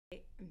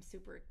I'm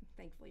super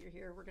thankful you're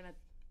here. We're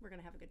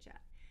gonna have a good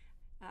chat,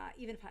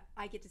 even if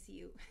I get to see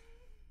you.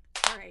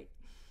 All right.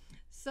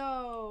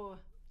 So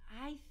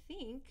I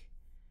think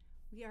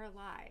we are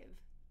live.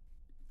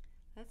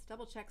 Let's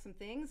double check some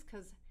things,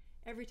 because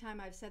every time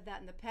I've said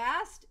that in the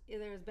past,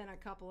 there's been a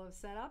couple of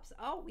setups.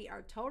 Oh, we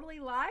are totally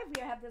live.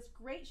 We have this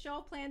great show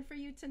planned for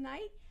you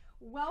tonight.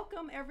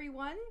 Welcome,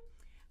 everyone.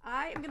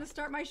 I am going to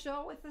start my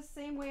show with the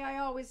same way I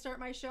always start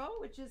my show,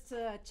 which is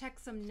to check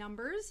some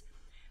numbers.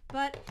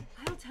 But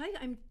I'll tell you,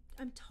 I'm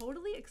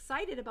totally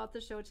excited about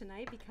the show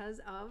tonight because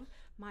of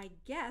my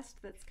guest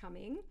that's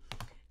coming.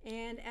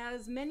 And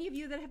as many of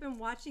you that have been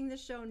watching the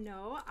show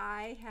know,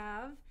 I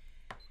have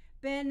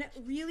been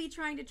really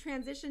trying to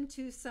transition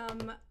to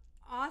some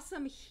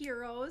awesome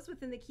heroes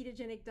within the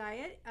ketogenic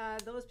diet.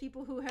 Those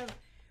people who have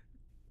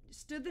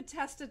stood the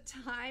test of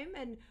time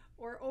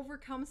or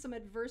overcome some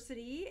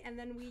adversity, and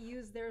then we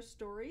use their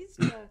stories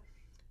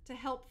to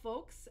help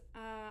folks.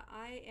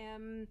 I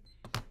am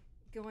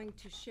going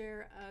to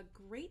share a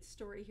great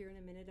story here in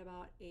a minute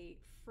about a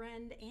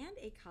friend and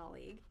a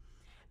colleague.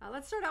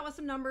 Let's start out with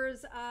some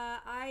numbers.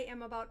 I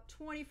am about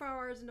 24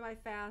 hours into my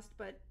fast,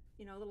 but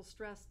you know, a little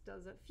stress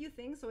does a few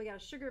things. So we got a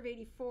sugar of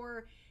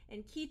 84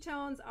 and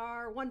ketones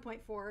are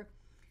 1.4.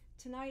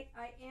 Tonight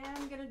I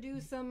am going to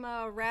do some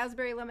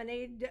raspberry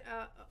lemonade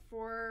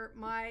for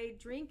my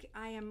drink.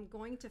 I am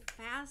going to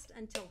fast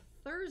until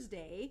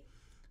Thursday.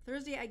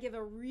 Thursday I give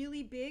a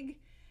really big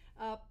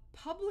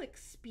public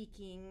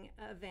speaking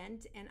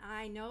event, and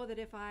I know that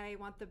if I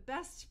want the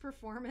best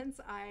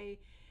performance, I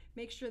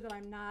make sure that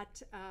I'm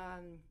not,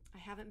 I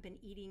haven't been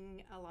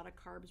eating a lot of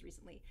carbs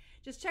recently.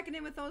 Just checking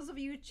in with those of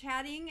you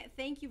chatting.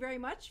 Thank you very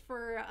much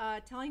for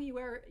telling me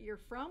where you're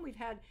from. We've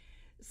had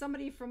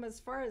somebody from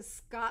as far as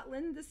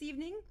Scotland this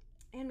evening,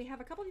 and we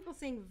have a couple people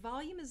saying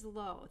volume is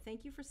low.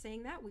 Thank you for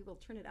saying that. We will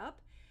turn it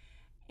up.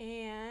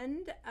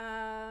 And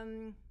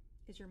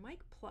is your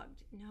mic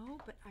plugged? No,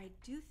 but I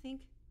do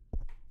think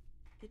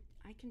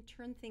I can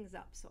turn things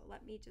up. So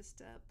let me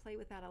just play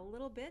with that a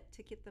little bit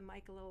to get the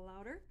mic a little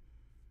louder.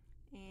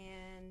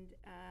 And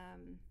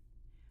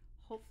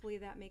hopefully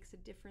that makes a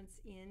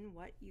difference in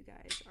what you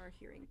guys are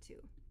hearing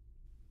too.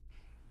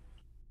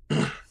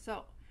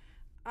 So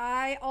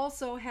I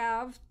also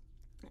have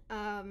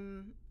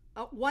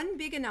one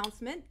big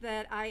announcement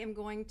that I am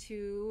going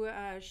to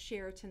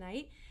share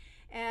tonight.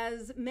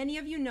 As many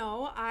of you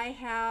know, I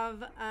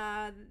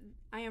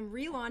am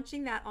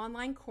relaunching that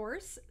online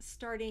course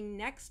starting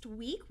next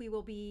week. We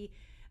will be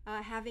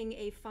having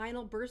a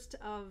final burst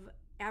of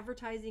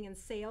advertising and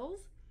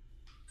sales.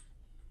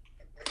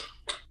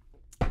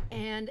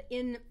 And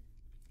in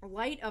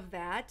light of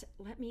that,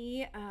 let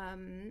me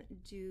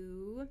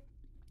do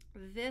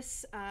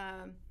this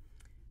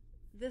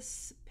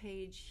this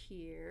page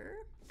here,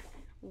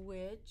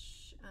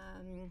 which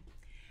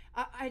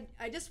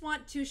I just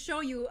want to show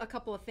you a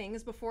couple of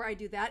things before I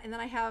do that, and then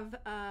I have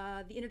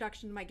the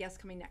introduction to my guest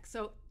coming next.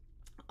 So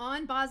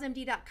on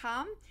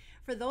bozmd.com,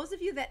 for those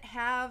of you that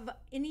have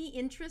any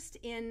interest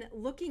in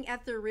looking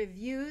at the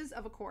reviews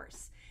of a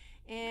course,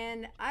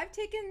 and I've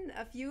taken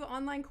a few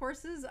online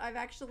courses. I've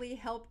actually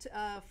helped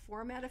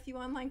format a few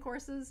online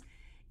courses.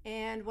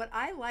 And what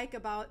I like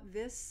about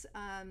this,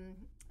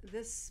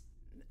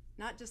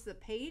 not just the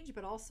page,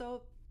 but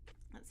also,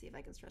 let's see if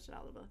I can stretch it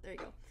out a little bit. There you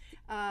go.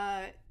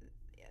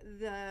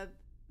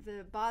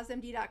 The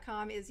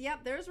bozmd.com is, yep,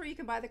 there's where you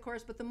can buy the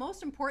course. But the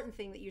most important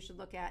thing that you should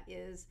look at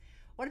is,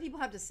 what do people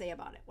have to say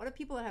about it? What do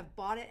people that have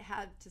bought it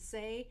had to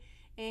say?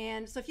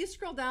 And so if you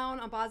scroll down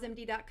on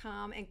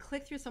bozmd.com and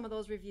click through some of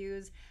those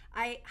reviews,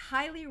 I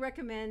highly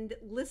recommend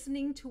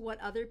listening to what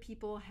other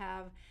people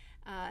have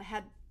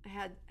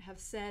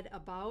said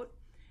about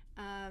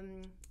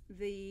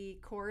the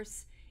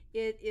course.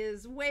 It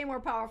is way more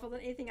powerful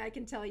than anything I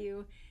can tell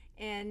you,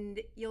 and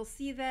you'll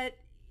see that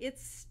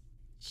it's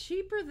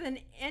cheaper than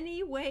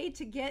any way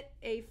to get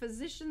a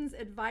physician's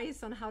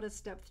advice on how to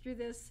step through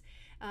this.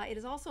 It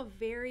is also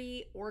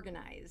very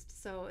organized.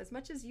 So as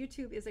much as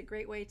YouTube is a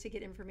great way to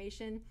get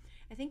information,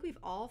 I think we've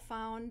all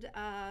found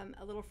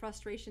a little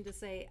frustration to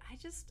say, I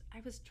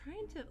was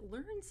trying to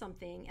learn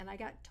something and I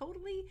got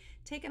totally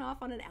taken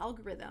off on an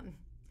algorithm.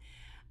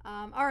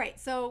 All right,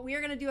 so we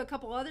are going to do a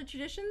couple other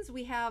traditions.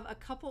 We have a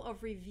couple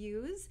of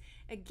reviews.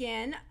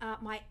 Again,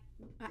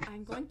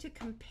 I'm going to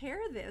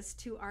compare this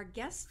to our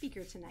guest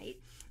speaker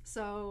tonight.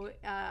 So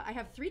I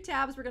have 3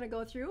 tabs we're going to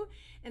go through,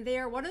 and they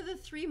are what are the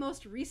 3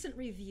 most recent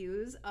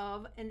reviews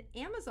of an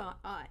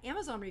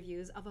Amazon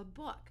reviews of a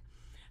book.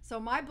 So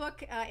my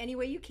book, Any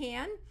Way You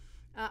Can,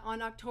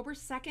 on October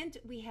 2nd,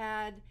 we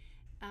had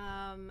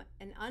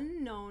an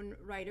unknown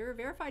writer,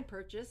 verified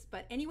purchase,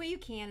 but Any Way You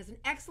Can is an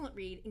excellent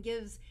read and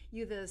gives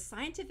you the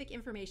scientific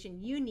information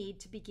you need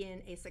to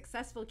begin a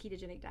successful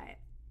ketogenic diet.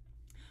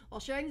 While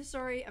sharing the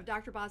story of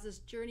Dr. Boz's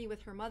journey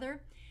with her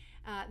mother,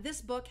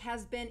 this book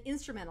has been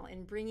instrumental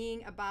in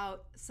bringing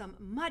about some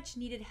much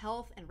needed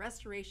health and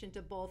restoration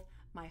to both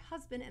my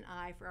husband and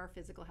I for our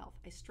physical health.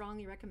 I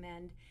strongly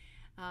recommend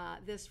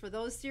this for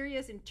those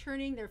serious in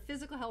turning their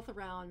physical health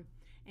around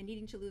and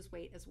needing to lose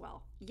weight as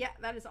well. Yeah,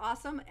 that is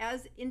awesome.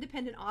 As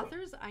independent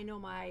authors, I know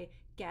my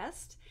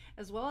guest,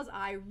 as well as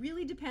I,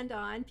 really depend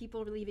on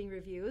people leaving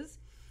reviews.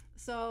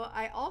 So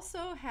I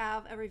also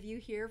have a review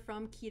here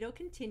from Keto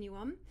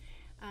Continuum,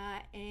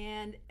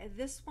 and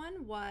this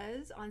one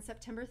was on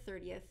September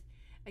 30th.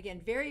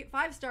 Again,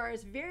 5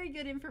 stars, very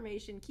good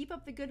information. Keep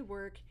up the good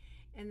work.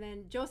 And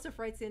then Joseph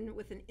writes in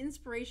with an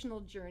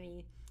inspirational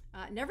journey.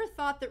 Never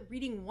thought that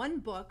reading one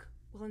book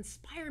will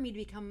inspire me to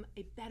become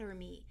a better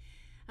me.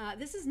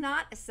 This is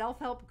not a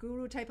self-help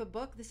guru type of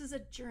book. This is a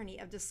journey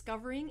of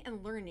discovering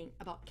and learning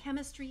about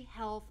chemistry,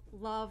 health,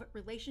 love,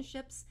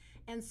 relationships,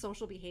 and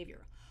social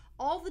behavior.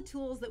 All the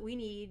tools that we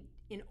need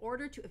in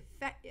order to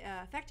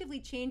effectively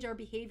change our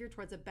behavior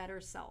towards a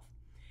better self.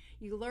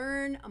 You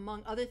learn,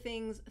 among other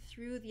things,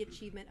 through the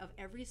achievement of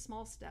every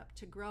small step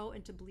to grow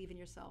and to believe in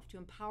yourself, to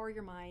empower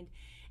your mind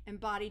and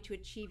body to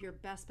achieve your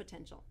best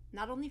potential,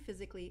 not only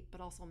physically,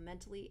 but also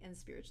mentally and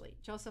spiritually.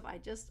 Joseph, I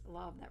just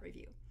love that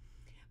review.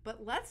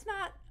 But let's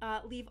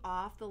not leave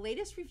off the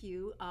latest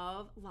review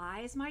of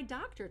Lies My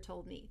Doctor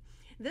Told Me.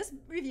 This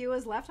review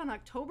is left on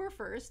October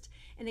 1st,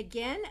 and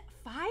again,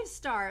 5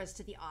 stars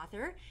to the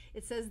author.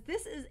 It says,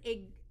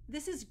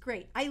 this is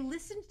great. I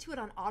listened to it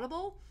on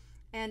Audible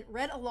and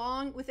read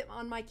along with it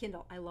on my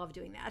Kindle. I love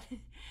doing that.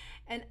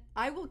 And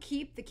I will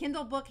keep the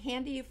Kindle book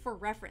handy for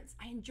reference.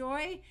 I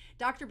enjoy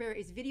Dr.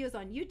 Barry's videos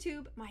on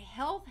YouTube. My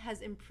health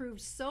has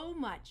improved so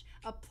much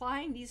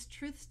applying these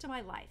truths to my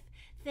life.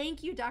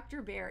 Thank you,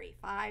 Dr. Barry.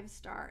 5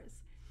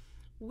 stars.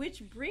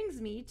 Which brings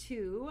me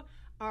to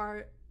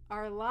our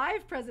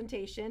live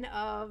presentation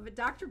of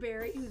Dr.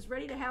 Barry, who's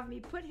ready to have me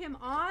put him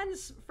on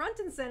front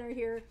and center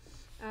here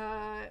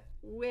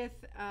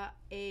with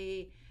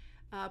a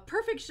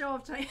perfect show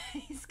of time.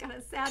 He's got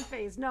a sad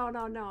face. No.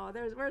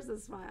 Where's the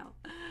smile?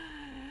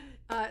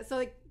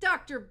 So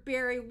Dr.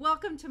 Barry,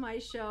 welcome to my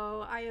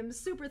show. I am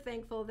super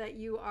thankful that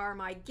you are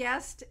my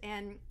guest,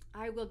 and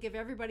I will give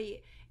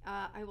everybody,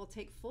 I will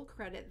take full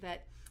credit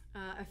that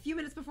a few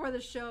minutes before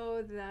the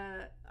show,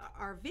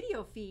 our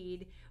video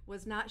feed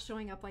was not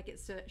showing up like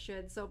it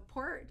should. So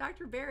poor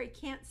Dr. Barry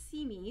can't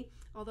see me,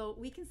 although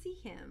we can see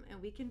him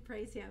and we can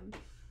praise him.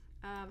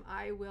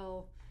 I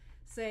will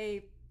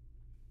say,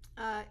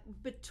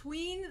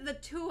 between the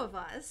two of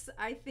us,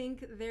 I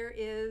think there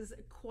is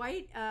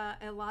quite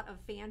a lot of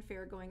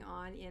fanfare going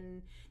on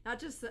in not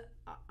just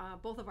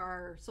both of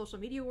our social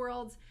media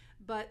worlds,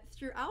 but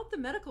throughout the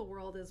medical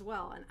world as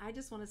well. And I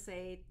just want to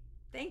say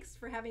thanks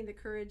for having the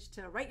courage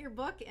to write your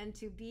book and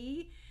to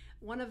be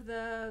one of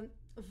the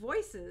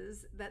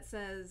voices that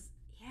says,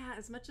 yeah,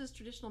 as much as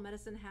traditional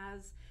medicine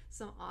has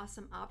some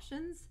awesome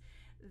options,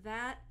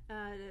 that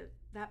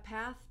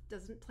path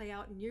doesn't play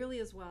out nearly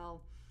as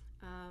well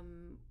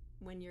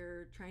when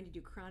you're trying to do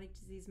chronic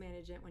disease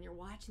management, when you're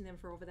watching them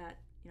for over that,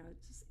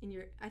 just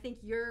I think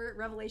your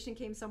revelation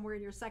came somewhere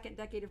in your 2nd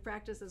decade of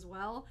practice as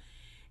well.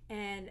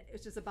 And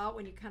it's just about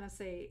when you kind of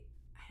say,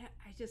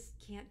 I just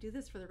can't do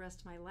this for the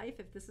rest of my life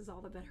if this is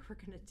all the better we're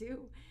going to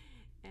do.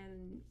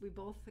 And we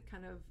both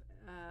kind of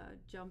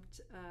jumped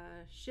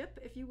ship,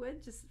 if you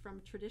would, just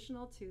from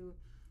traditional to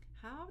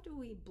how do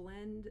we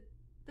blend.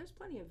 There's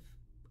plenty of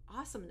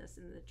awesomeness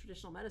in the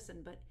traditional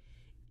medicine, but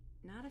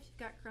not if you've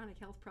got chronic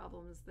health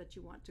problems that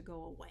you want to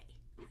go away.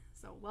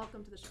 So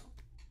welcome to the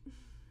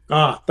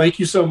show. Thank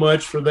you so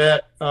much for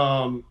that.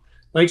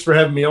 Thanks for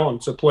having me on.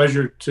 It's a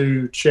pleasure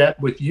to chat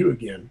with you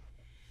again.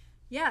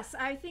 Yes,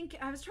 I think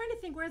I was trying to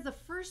think where's the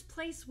first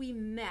place we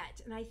met,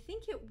 and I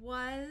think it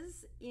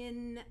was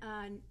in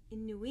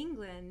New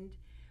England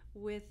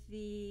with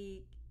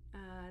the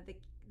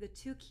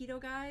 2 keto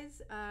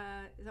guys.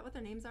 Is that what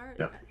their names are?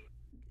 Yeah.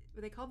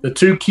 Were they called the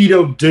 2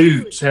 keto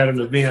dudes had an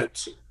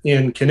event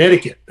in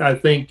Connecticut, I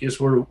think, is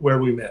where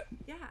we met.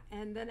 Yeah,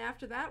 and then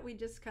after that, we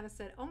just kind of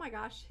said, oh my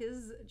gosh,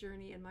 his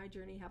journey and my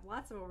journey have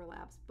lots of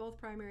overlaps, both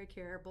primary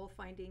care, both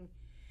finding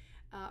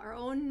our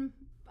own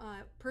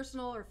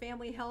personal or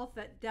family health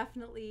that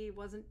definitely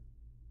wasn't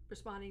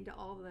responding to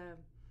all the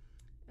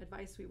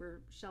advice we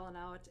were shelling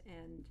out.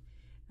 And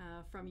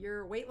from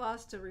your weight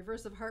loss to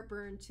reverse of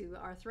heartburn to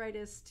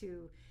arthritis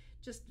to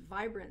just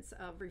vibrance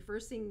of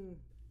reversing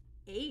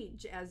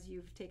age as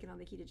you've taken on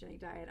the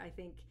ketogenic diet, I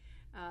think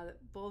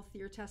both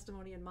your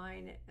testimony and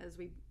mine, as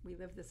we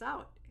live this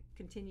out,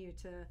 continue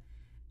to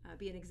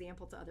be an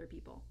example to other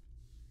people.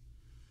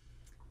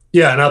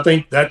 Yeah, and I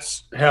think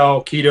that's how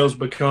keto's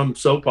become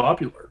so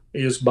popular,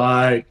 is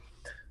by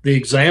the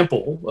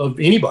example of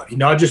anybody,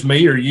 not just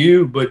me or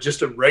you, but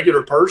just a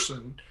regular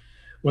person.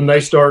 When they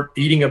start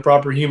eating a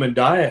proper human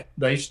diet,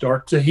 they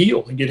start to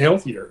heal and get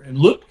healthier and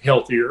look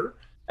healthier,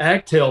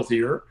 act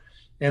healthier,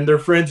 and their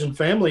friends and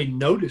family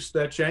notice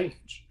that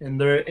change.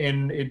 And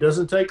it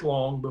doesn't take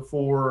long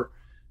before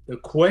the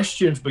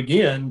questions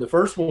begin. The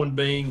first one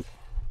being,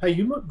 hey,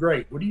 you look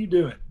great. What are you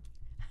doing?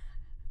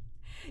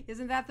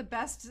 Isn't that the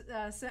best?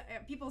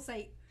 People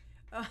say,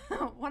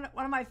 one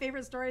of my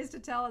favorite stories to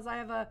tell is I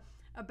have a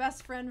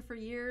best friend for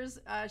years.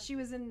 She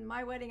was in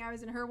my wedding. I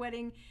was in her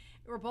wedding.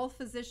 We're both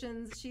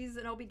physicians. She's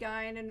an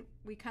OB-GYN, and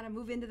we kind of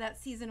move into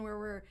that season where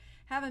we're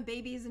having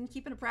babies and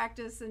keeping a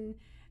practice. And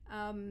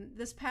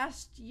this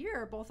past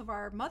year, both of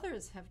our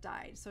mothers have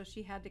died. So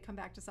she had to come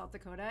back to South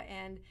Dakota,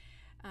 and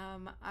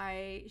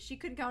she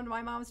couldn't come to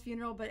my mom's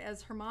funeral, but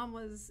as her mom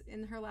was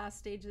in her last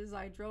stages,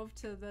 I drove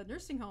to the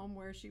nursing home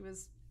where she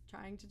was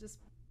trying to just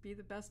be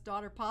the best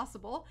daughter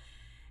possible.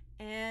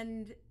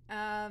 And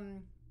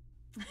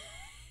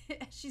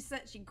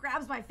she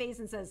grabs my face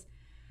and says,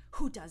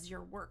 "Who does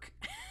your work?"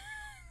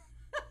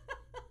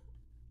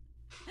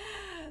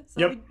 So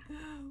yep.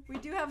 we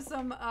do have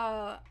some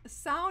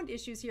sound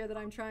issues here that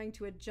I'm trying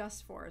to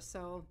adjust for.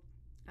 So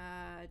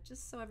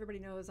just so everybody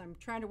knows, I'm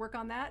trying to work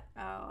on that.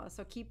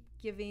 So keep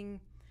giving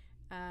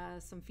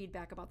some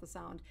feedback about the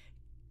sound.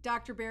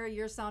 Dr. Barry,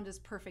 your sound is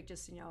perfect.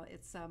 Just so you know,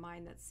 it's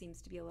mine that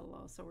seems to be a little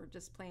low. So we're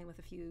just playing with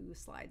a few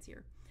slides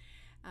here.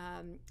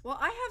 Well,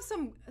 I have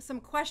some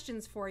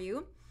questions for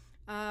you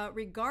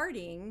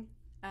regarding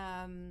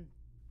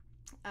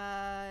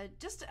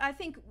I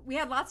think we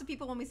had lots of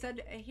people when we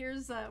said,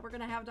 we're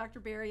going to have Dr.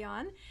 Barry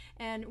on,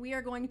 and we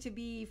are going to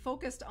be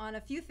focused on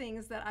a few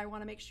things that I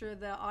want to make sure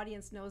the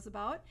audience knows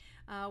about,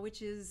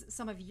 which is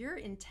some of your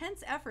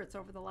intense efforts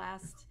over the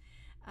last,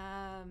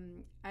 I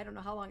don't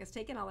know how long it's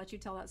taken. I'll let you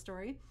tell that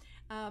story.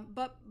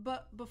 But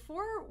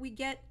before we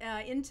get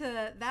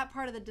into that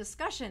part of the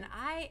discussion,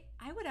 I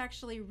would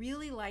actually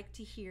really like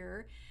to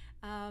hear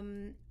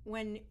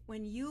when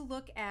you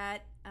look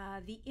at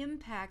the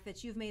impact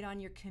that you've made on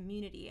your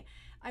community.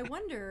 I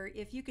wonder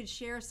if you could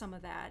share some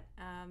of that,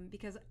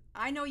 because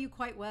I know you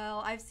quite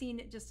well. I've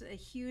seen just a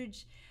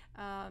huge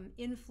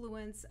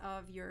influence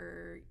of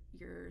your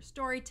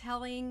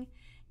storytelling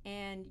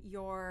and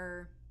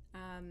your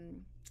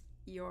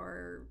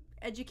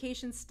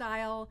education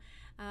style,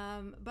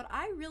 but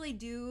I really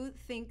do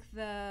think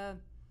the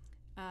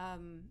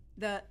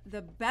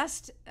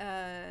best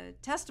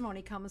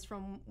testimony comes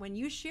from when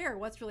you share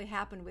what's really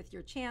happened with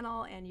your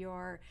channel and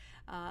your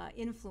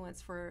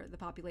influence for the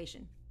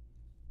population.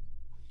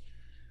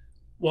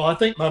 Well, I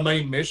think my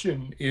main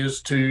mission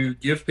is to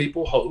give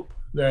people hope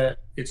that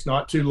it's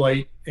not too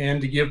late, and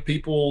to give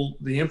people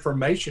the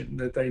information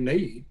that they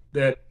need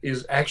that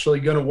is actually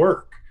going to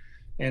work.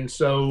 And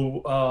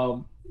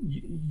so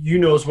you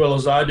know as well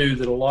as I do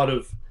that a lot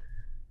of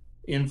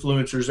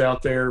influencers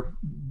out there,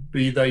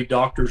 be they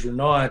doctors or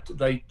not,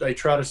 they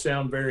try to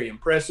sound very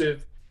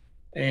impressive.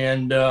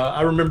 And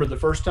I remember the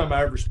first time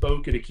I ever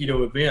spoke at a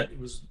keto event, it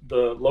was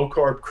the low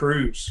carb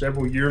cruise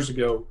several years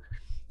ago.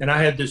 And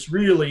I had this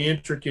really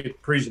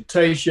intricate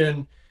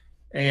presentation,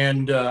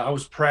 and I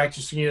was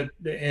practicing it,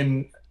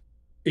 and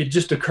it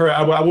just occurred.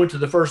 I went to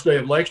the first day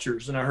of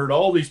lectures, and I heard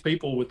all these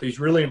people with these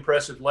really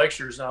impressive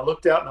lectures. And I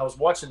looked out and I was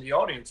watching the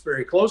audience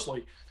very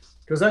closely,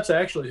 because that's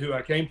actually who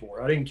I came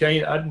for. I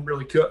didn't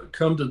really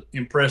come to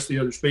impress the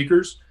other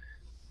speakers.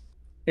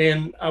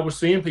 And I was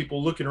seeing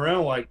people looking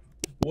around like,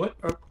 what?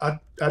 I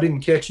didn't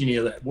catch any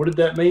of that. What did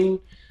that mean?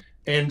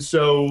 And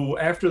so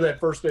after that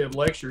first day of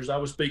lectures, I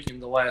was speaking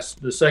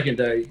the second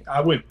day.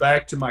 I went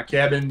back to my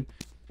cabin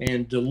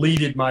and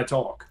deleted my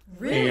talk.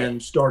 Really?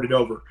 And started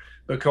over,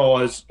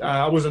 because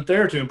I wasn't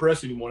there to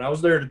impress anyone. I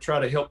was there to try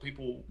to help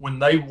people. When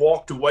they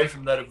walked away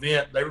from that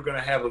event, they were going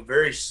to have a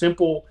very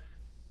simple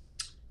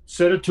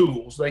set of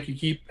tools they could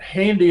keep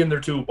handy in their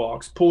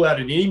toolbox, pull out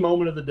at any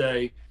moment of the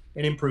day,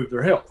 and improve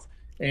their health.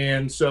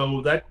 And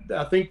so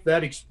I think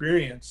that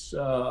experience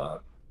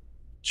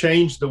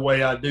changed the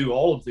way I do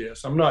all of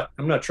this. I'm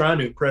not trying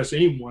to impress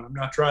anyone. I'm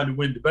not trying to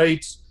win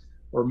debates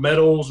or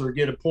medals or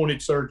get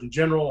appointed Surgeon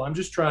General. I'm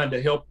just trying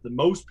to help the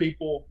most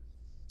people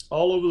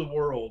all over the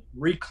world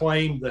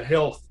reclaim the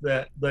health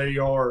that they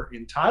are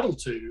entitled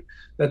to,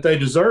 that they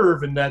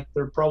deserve, and that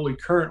they're probably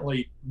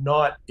currently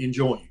not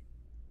enjoying.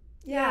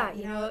 Yeah,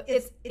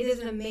 it is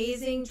an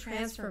amazing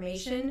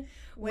transformation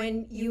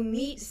when you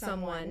meet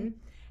someone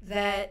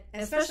that,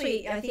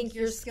 especially I think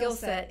your skill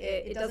set,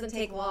 it doesn't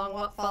take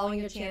long following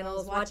your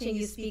channels, watching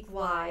you speak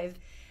live,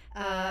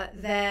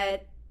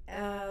 that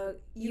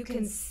you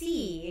can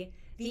see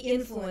the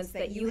influence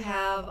that you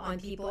have on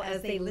people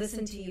as they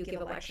listen to you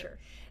give a lecture.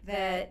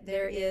 That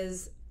there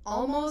is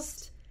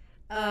almost,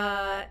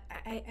 I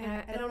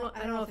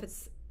don't know if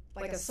it's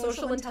like a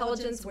social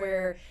intelligence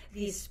where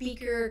the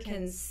speaker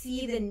can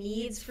see the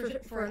needs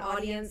for an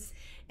audience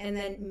and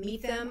then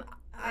meet them.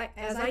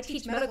 As I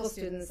teach medical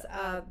students,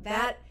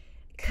 that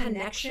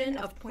connection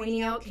of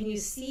pointing out, can you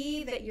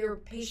see that your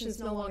patient's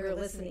no longer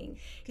listening?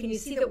 Can you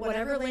see that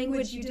whatever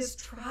language you just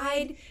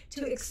tried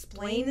to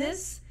explain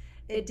this,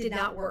 it did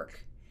not work?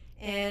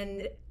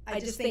 And I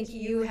just think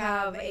you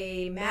have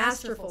a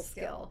masterful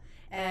skill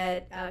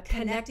at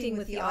connecting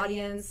with the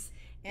audience.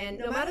 And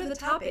no matter the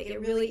topic, it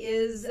really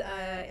is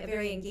a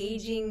very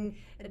engaging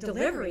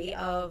delivery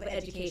of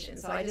education.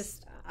 So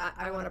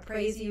I want to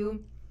praise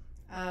you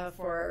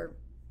for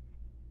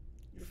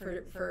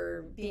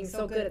being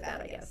so good at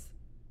that, I guess.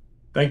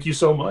 Thank you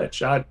so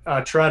much. I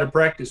try to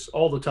practice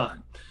all the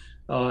time.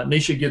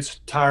 Nisha gets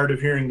tired of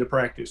hearing the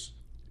practice.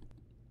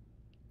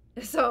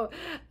 So,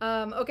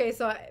 okay,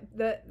 so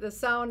the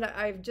sound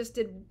I just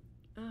did,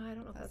 I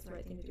don't know if that's the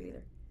right thing to do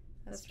either.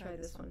 Let's try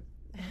this one.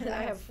 And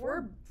I have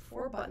four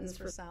buttons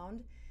for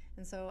sound.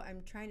 And so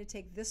I'm trying to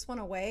take this one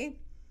away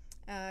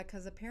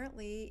because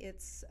apparently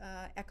it's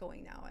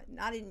echoing now.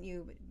 Not in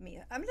you, but me.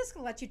 I'm just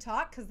going to let you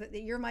talk because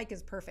your mic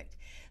is perfect.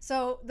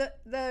 So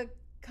the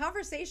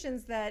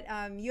conversations that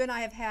you and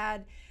I have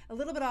had a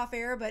little bit off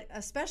air, but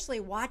especially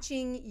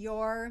watching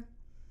your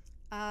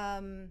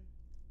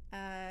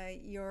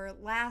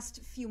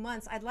last few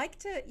months, I'd like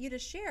you to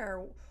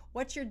share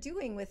what you're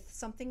doing with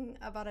something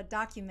about a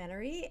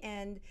documentary,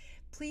 and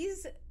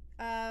please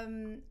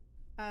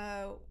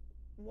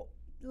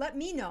let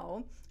me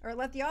know, or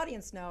let the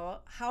audience know,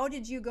 how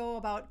did you go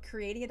about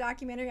creating a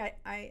documentary?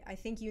 I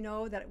think you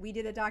know that we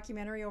did a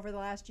documentary over the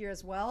last year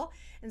as well,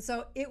 and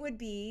so it would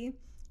be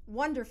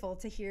wonderful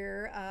to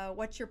hear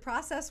what your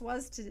process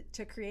was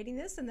to creating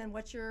this, and then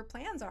what your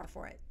plans are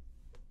for it.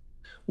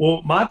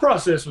 Well, my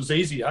process was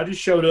easy. I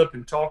just showed up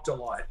and talked a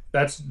lot.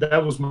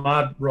 That was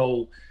my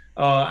role.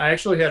 I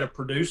actually had a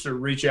producer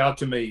reach out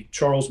to me,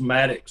 Charles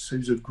Maddox,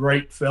 who's a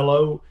great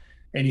fellow,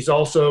 and he's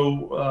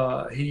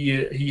also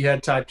he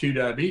had type 2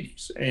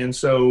 diabetes, and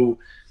so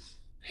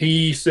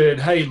he said,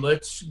 "Hey,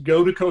 let's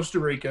go to Costa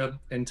Rica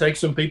and take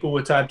some people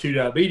with type 2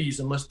 diabetes,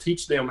 and let's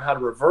teach them how to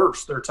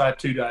reverse their type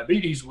 2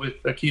 diabetes with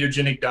a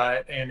ketogenic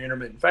diet and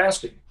intermittent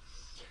fasting."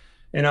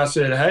 And I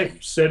said, "Hey,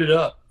 set it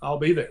up. I'll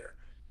be there."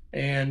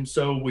 And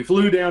so we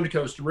flew down to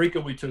Costa Rica.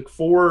 We took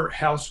 4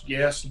 house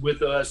guests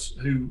with us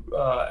who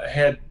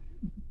had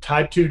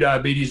type 2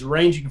 diabetes,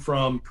 ranging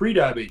from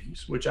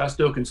pre-diabetes, which I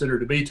still consider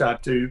to be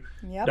type 2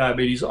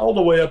 diabetes, all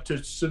the way up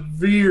to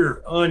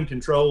severe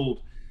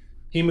uncontrolled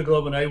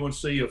hemoglobin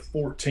A1C of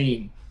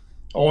 14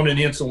 on an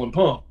insulin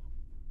pump,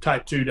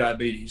 type 2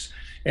 diabetes.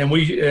 And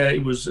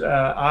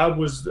I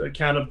was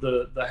kind of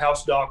the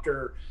house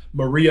doctor.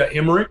 Maria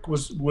Emmerich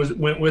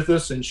went with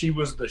us, and she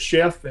was the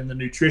chef and the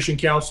nutrition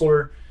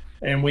counselor.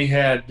 And we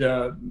had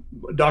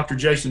Dr.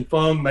 Jason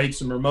Fung made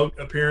some remote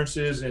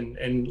appearances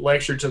and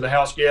lectured to the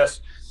house guests.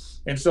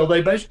 And so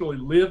they basically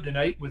lived and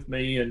ate with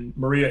me and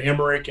Maria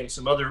Emmerich and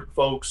some other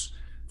folks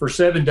for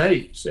 7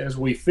 days as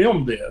we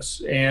filmed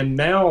this. And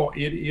now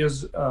it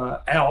is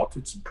out.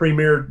 It's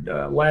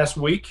premiered last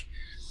week.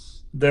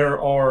 There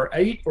are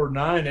 8 or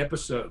 9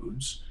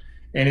 episodes,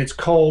 and it's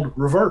called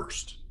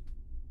Reversed,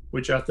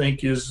 which I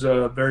think is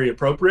very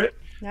appropriate.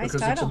 Nice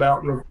because title. It's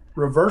about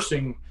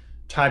reversing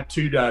type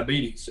 2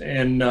 diabetes.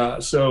 And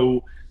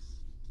so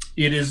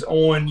it is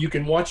on, you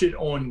can watch it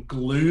on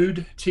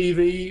BLOOD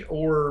TV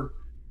or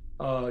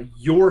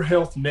Your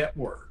Health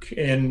Network.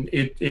 And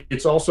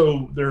it's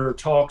also, there are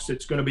talks,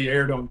 it's going to be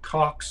aired on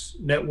Cox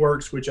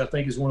Networks, which I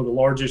think is one of the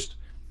largest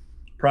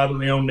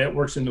privately owned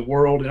networks in the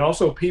world. And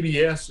also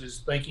PBS is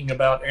thinking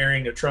about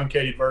airing a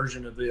truncated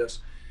version of this.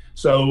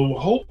 So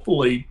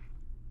hopefully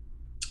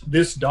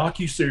this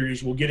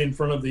docuseries will get in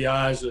front of the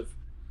eyes of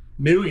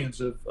millions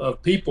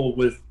of people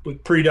with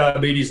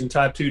pre-diabetes and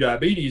type 2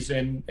 diabetes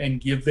and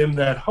give them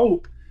that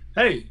hope.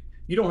 Hey,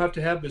 you don't have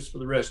to have this for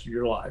the rest of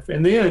your life.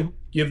 And then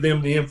give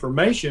them the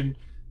information.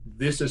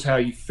 This is how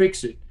you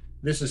fix it.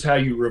 This is how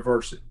you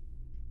reverse it.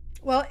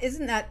 Well,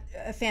 isn't that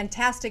a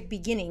fantastic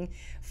beginning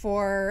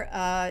for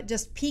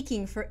just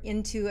peeking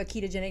into a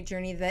ketogenic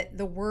journey, that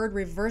the word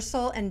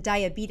reversal and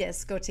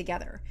diabetes go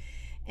together?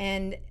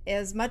 And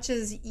as much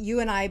as you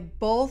and I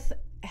both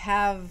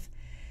have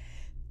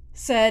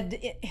said,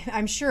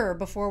 I'm sure,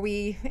 before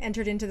we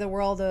entered into the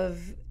world of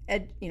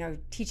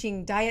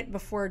teaching diet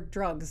before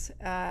drugs,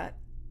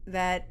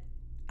 that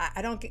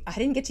I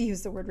didn't get to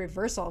use the word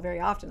reversal very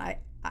often.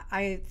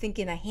 I think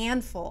in a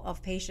handful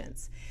of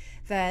patients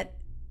that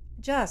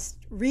just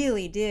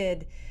really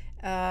did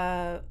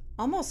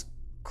almost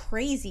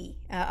crazy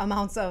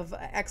amounts of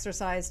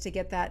exercise to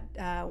get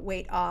that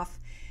weight off.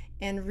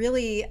 And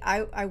really,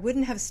 I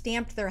wouldn't have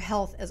stamped their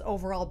health as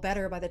overall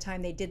better by the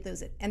time they did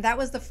lose it. And that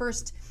was the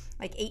first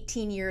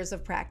 18 years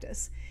of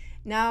practice.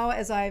 Now,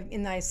 as I'm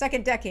in my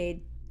second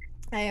decade,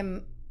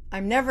 I'm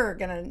never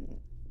gonna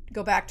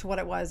go back to what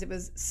it was. It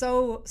was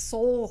so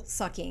soul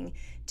sucking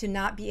to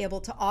not be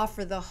able to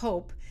offer the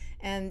hope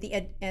and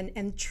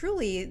and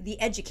truly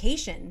the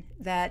education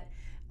that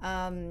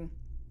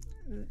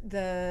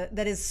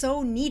that is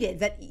so needed,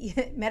 that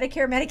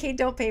Medicare, Medicaid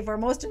don't pay for.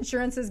 Most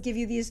insurances give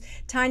you these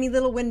tiny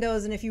little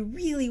windows, and if you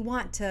really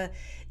want to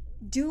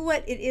do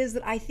what it is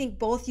that I think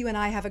both you and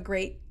I have a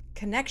great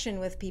connection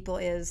with people,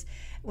 is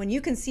when you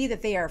can see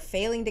that they are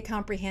failing to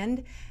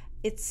comprehend,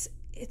 it's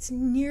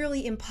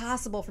nearly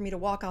impossible for me to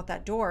walk out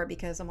that door,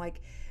 because I'm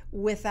like,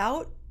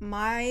 without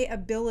my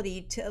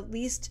ability to at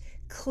least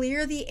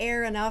clear the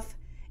air enough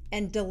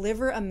and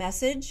deliver a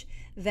message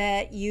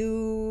that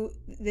you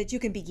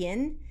can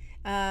begin,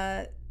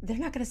 they're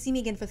not going to see me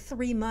again for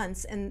 3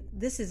 months, and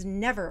this is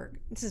never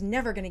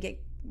going to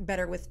get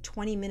better with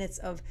 20 minutes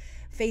of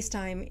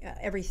FaceTime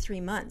every 3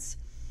 months.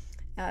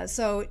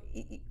 So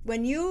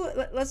when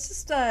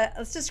let's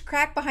just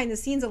crack behind the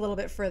scenes a little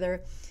bit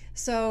further.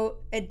 So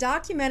a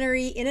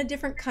documentary in a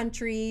different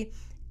country,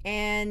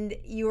 and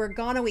you were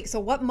gone a week.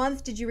 So what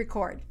month did you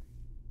record?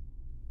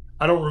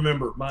 I don't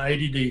remember. My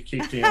ADD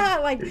kicked in.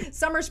 Like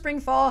summer, spring,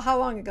 fall. How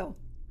long ago?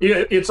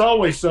 It's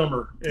always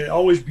summer,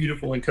 always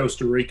beautiful in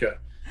Costa Rica.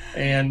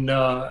 And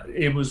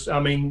it was, I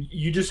mean,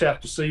 you just have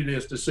to see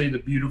this to see the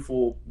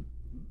beautiful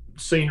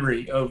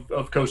scenery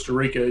of Costa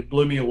Rica. It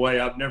blew me away.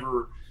 I've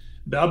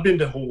been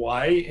to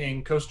Hawaii,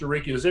 and Costa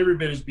Rica is every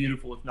bit as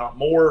beautiful, if not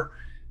more.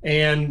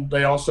 And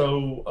they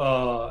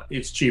also,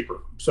 it's cheaper.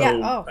 So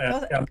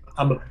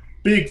I'm a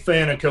big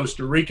fan of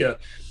Costa Rica.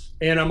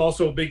 And I'm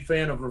also a big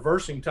fan of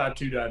reversing type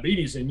 2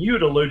 diabetes. And you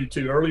had alluded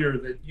to earlier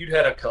that you'd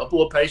had a couple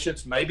of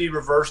patients maybe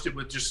reversed it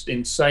with just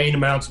insane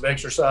amounts of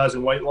exercise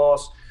and weight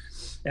loss.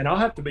 And I'll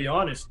have to be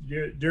honest,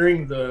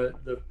 during the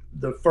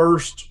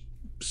first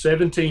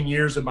 17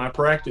 years of my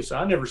practice,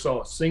 I never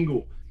saw a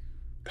single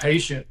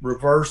patient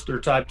reverse their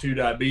type 2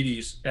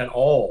 diabetes at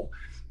all.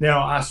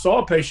 Now, I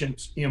saw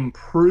patients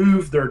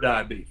improve their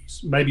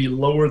diabetes, maybe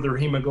lower their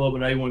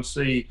hemoglobin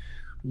A1C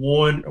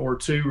 1 or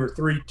 2 or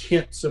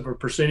 3/10 of a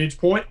percentage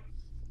point,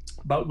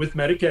 but with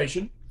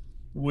medication,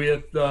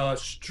 with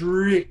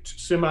strict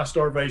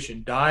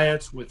semi-starvation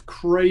diets, with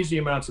crazy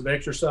amounts of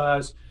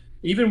exercise,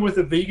 even with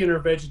a vegan or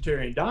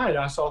vegetarian diet,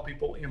 I saw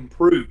people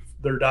improve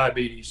their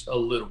diabetes a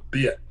little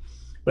bit.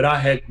 But I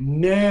had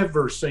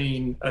never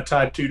seen a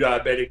type 2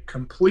 diabetic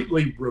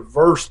completely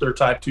reverse their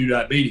type 2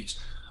 diabetes,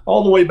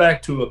 all the way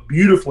back to a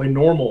beautifully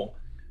normal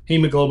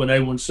hemoglobin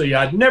A1C.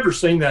 I'd never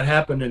seen that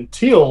happen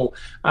until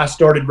I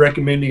started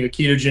recommending a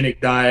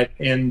ketogenic diet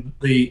and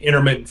the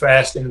intermittent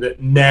fasting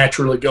that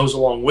naturally goes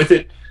along with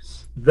it.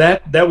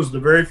 That was the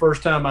very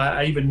first time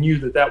I even knew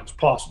that was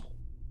possible.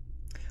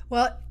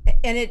 Well,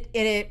 and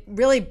it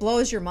really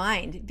blows your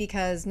mind,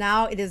 because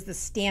now it is the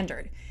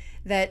standard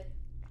that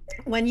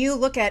when you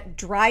look at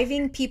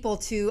driving people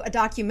to a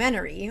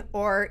documentary,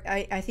 or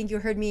I think you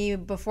heard me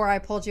before I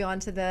pulled you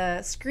onto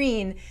the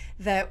screen,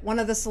 that one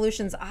of the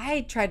solutions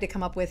I tried to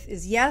come up with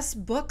is, yes,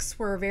 books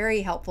were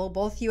very helpful.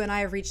 Both you and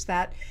I have reached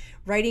that,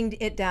 writing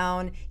it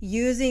down,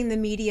 using the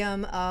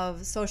medium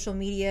of social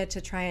media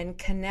to try and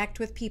connect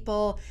with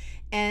people,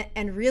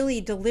 and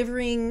really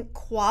delivering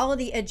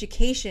quality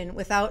education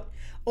without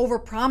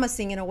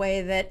overpromising in a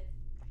way that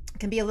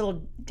can be a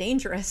little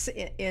dangerous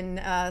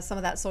in some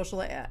of that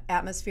social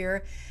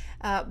atmosphere.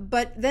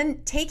 But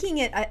then taking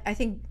it, I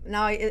think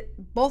now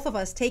both of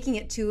us taking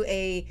it to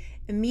a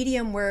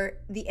medium where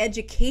the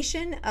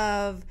education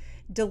of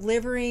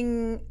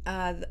delivering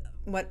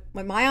what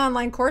my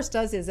online course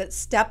does is it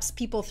steps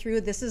people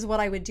through. This is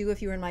what I would do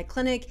if you were in my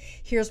clinic.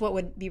 Here's what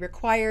would be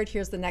required.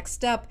 Here's the next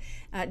step.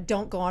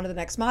 Don't go on to the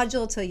next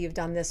module till you've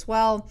done this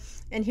well.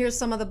 And here's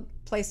some of the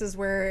places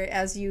where,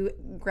 as you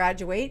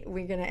graduate,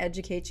 we're going to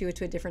educate you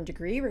to a different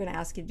degree. We're going to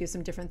ask you to do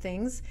some different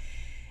things.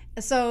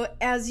 So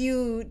as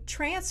you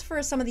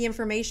transfer some of the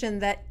information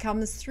that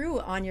comes through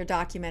on your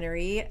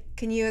documentary,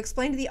 can you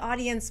explain to the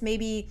audience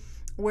maybe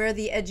where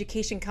the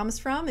education comes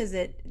from? Is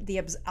it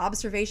the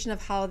observation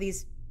of how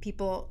these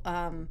people,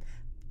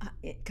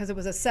 because it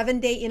was a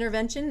 7-day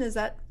intervention, is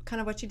that kind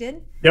of what you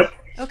did? Yep.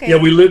 Okay. Yeah,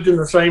 we lived in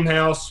the same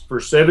house for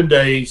 7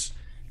 days,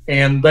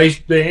 and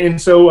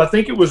and so I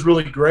think it was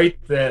really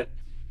great that,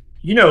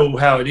 you know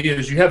how it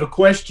is. You have a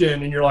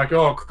question and you're like,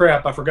 oh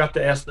crap, I forgot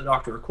to ask the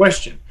doctor a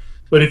question.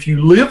 But if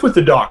you live with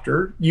the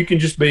doctor, you can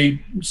just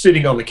be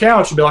sitting on the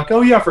couch and be like,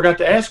 oh yeah, I forgot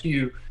to ask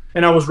you.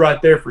 And I was right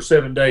there for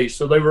 7 days.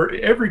 So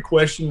every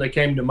question that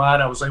came to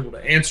mind, I was able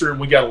to answer, and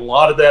we got a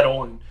lot of that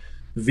on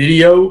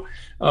video.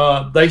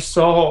 They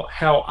saw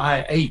how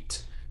I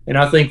ate. And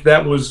I think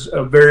that was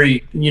a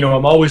very,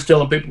 I'm always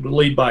telling people to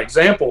lead by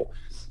example.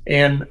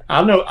 And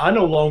I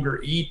no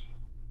longer eat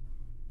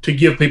to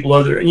give people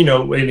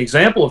an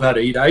example of how to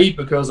eat. I eat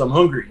because I'm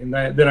hungry, and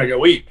then I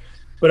go eat.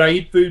 But I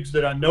eat foods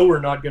that I know are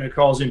not going to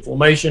cause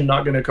inflammation,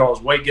 not going to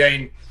cause weight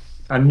gain.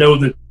 I know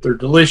that they're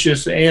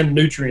delicious and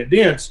nutrient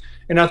dense.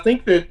 And I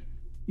think that,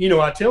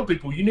 I tell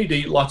people you need to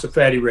eat lots of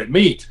fatty red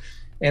meat.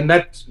 And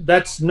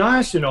that's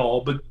nice and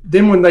all, but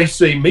then when they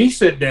see me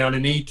sit down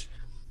and eat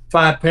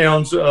 5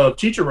 pounds of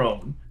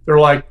chicharron, they're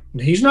like,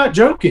 he's not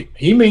joking.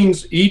 He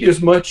means eat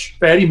as much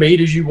fatty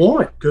meat as you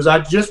want, because I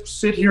just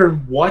sit here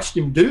and watched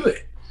him do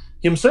it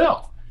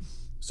himself.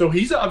 So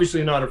he's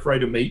obviously not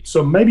afraid of meat.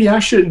 So maybe I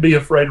shouldn't be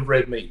afraid of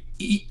red meat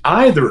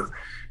either.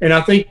 And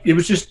I think it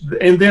was just,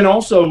 and then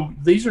also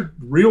these are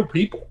real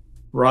people,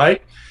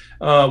 right?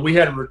 We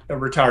had a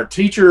retired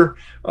teacher.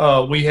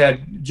 We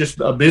had just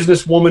a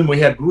businesswoman. We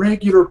had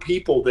regular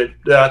people that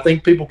I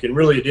think people can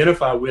really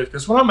identify with.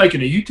 Because when I'm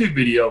making a YouTube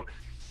video,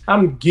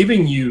 I'm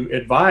giving you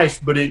advice,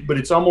 but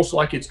it's almost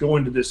like it's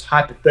going to this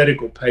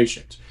hypothetical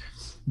patient.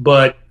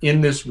 But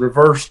in this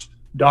reversed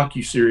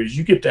docuseries,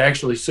 you get to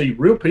actually see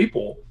real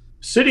people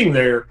sitting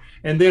there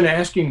and then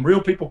asking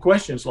real people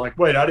questions like,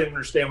 wait, I didn't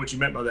understand what you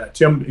meant by that.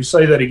 Tell me,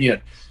 say that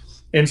again.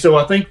 And so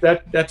I think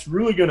that's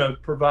really going to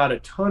provide a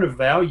ton of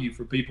value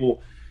for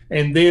people.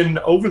 And then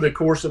over the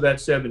course of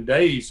that 7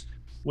 days,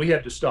 we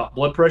had to stop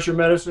blood pressure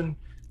medicine.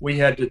 We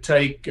had to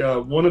take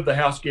one of the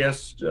house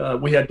guests,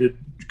 we had to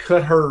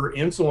cut her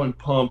insulin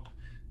pump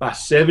by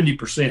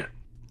 70%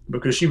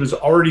 because she was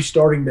already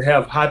starting to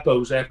have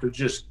hypos after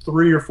just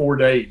 3 or 4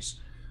 days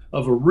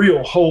of a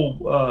real whole,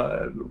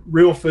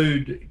 real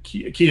food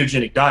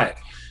ketogenic diet.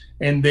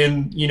 And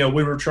then,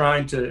 we were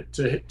trying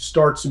to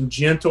start some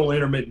gentle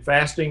intermittent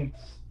fasting.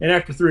 And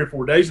after 3 or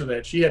 4 days of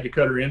that, she had to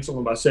cut her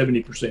insulin by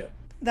 70%.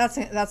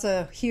 That's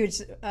a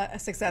huge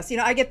success.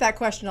 I get that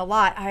question a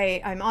lot.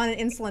 I'm on an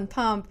insulin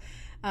pump,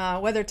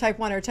 whether type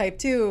 1 or type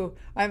 2.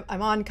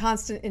 I'm on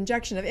constant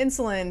injection of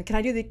insulin. Can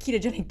I do the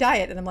ketogenic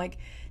diet? And I'm like,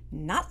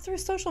 not through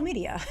social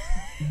media.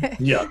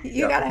 Yeah.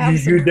 You got to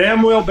have you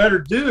damn well better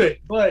do it,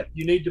 but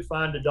you need to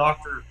find a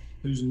doctor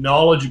who's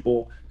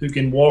knowledgeable, who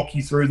can walk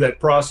you through that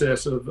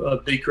process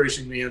of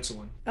decreasing the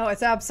insulin. Oh,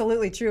 it's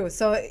absolutely true.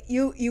 So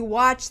you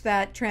watch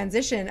that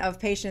transition of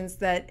patients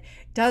that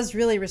does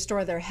really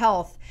restore their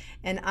health.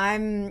 And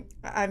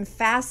I'm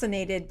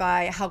fascinated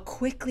by how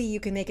quickly you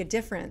can make a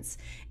difference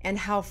and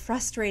how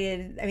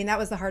frustrated. I mean, that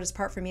was the hardest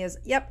part for me is,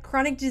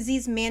 chronic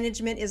disease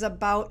management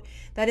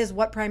that is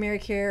what primary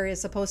care is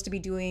supposed to be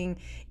doing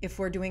if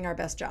we're doing our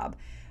best job.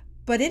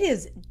 But it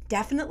is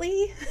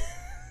definitely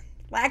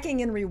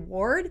lacking in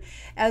reward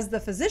as the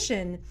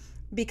physician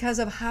because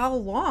of how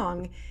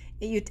long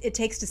it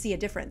takes to see a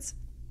difference.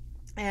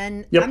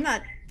 And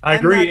I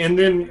agree. And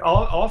then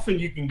often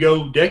you can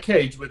go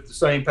decades with the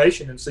same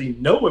patient and see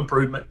no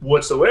improvement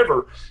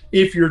whatsoever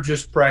if you're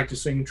just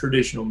practicing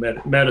traditional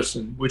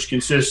medicine, which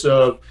consists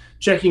of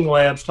checking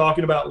labs,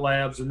 talking about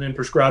labs, and then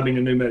prescribing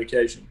a new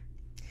medication.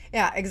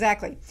 Yeah,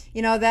 exactly.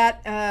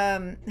 That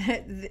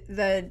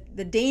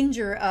the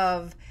danger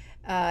of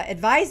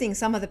advising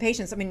some of the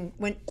patients. I mean,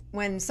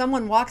 when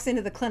someone walks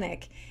into the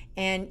clinic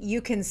and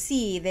you can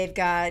see they've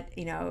got,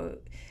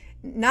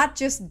 not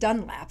just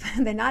Dunlap,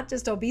 they're not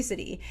just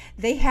obesity.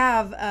 They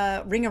have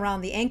a ring around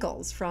the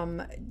ankles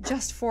from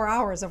just 4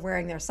 hours of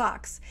wearing their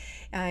socks.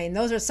 And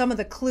those are some of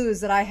the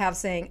clues that I have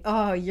saying,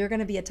 oh, you're going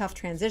to be a tough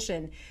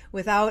transition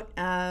without,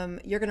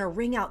 you're going to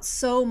wring out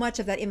so much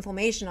of that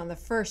inflammation on the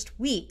first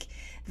week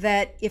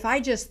that if I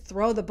just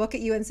throw the book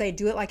at you and say,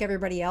 do it like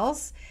everybody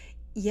else,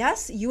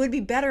 yes, you would be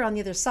better on the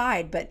other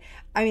side. But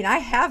I mean, I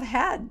have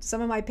had some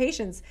of my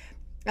patients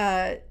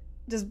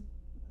just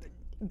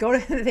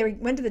they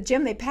went to the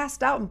gym, they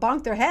passed out and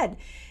bonked their head.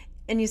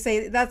 And you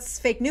say, that's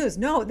fake news.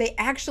 No, they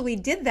actually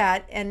did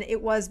that. And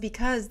it was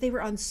because they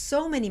were on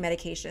so many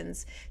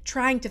medications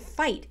trying to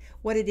fight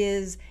what it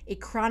is a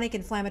chronic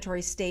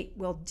inflammatory state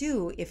will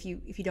do if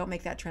you don't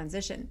make that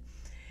transition.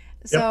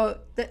 So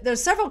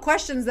there's several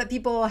questions that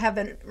people have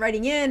been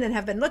writing in and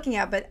have been looking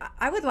at, but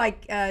I would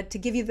like to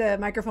give you the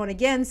microphone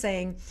again,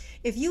 saying,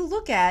 if you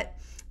look at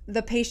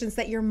the patients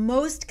that you're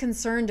most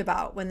concerned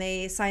about when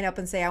they sign up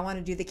and say, I want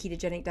to do the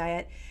ketogenic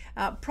diet,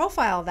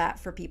 profile that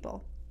for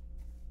people.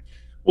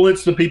 Well,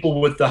 it's the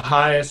people with the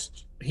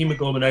highest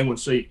hemoglobin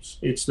A1Cs.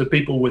 It's the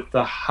people with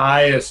the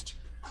highest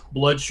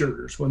blood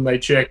sugars when they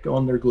check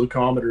on their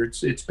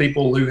glucometer. It's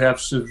people who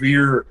have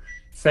severe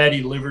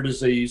fatty liver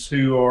disease,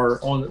 who are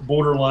on the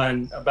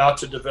borderline about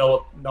to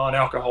develop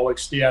non-alcoholic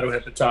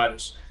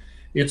steatohepatitis.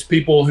 It's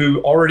people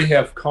who already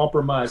have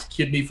compromised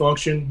kidney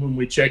function. When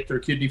we check their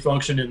kidney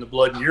function in the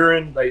blood and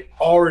urine, they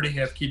already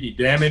have kidney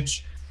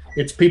damage.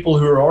 It's people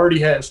who are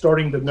already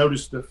starting to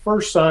notice the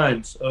first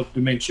signs of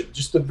dementia,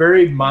 just the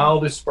very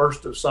mildest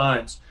first of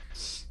signs.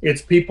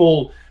 It's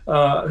people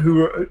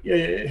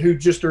who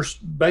just are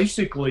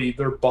basically,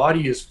 their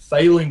body is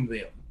failing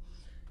them.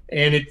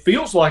 And it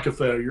feels like a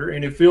failure,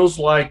 and it feels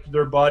like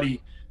their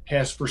body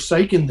has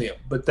forsaken them,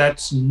 but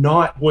that's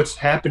not what's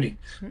happening.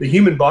 The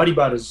human body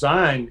by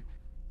design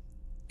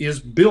is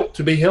built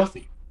to be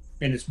healthy,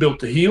 and it's built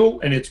to heal,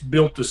 and it's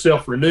built to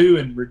self-renew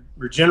and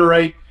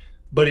regenerate,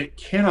 but it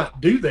cannot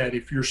do that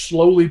if you're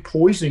slowly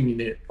poisoning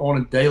it on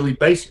a daily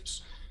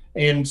basis.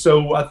 And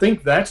so I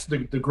think that's the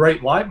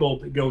great light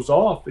bulb that goes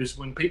off, is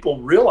when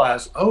people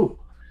realize, oh,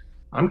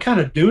 I'm kind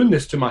of doing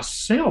this to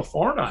myself,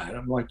 aren't I? And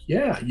I'm like,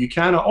 yeah, you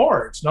kind of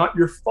are. It's not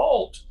your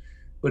fault,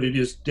 but it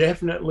is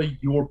definitely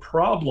your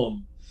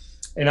problem.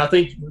 And I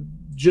think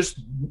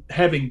just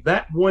having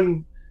that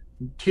one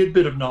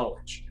tidbit of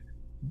knowledge,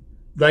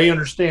 they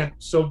understand.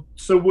 So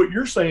what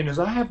you're saying is,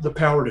 I have the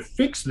power to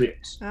fix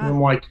this. And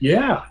I'm like,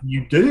 yeah,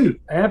 you do.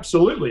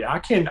 Absolutely. I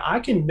can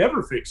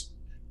never fix it,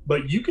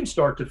 but you can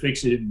start to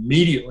fix it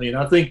immediately. And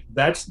I think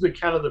that's the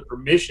kind of the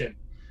permission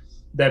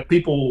that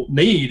people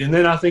need. And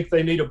then I think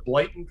they need a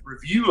blatant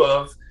review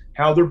of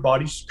how their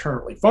body's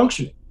currently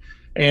functioning.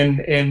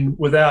 And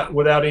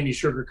without any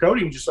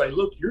sugarcoating, just say,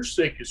 look, you're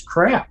sick as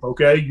crap,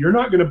 okay? You're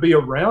not going to be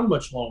around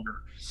much longer.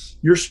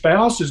 Your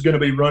spouse is going to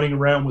be running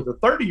around with a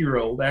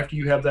 30-year-old after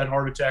you have that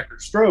heart attack or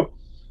stroke.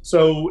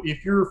 So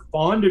if you're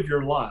fond of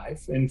your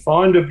life and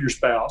fond of your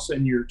spouse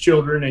and your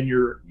children and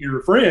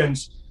your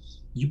friends,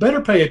 you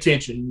better pay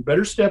attention. You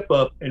better step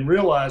up and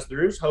realize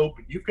there is hope,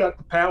 and you've got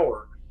the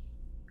power.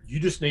 You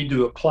just need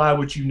to apply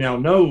what you now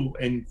know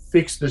and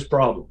fix this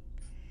problem.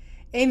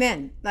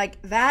 Amen.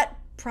 Like that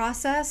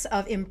process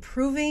of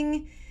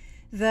improving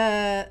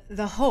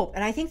the hope.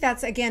 And I think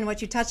that's, again, what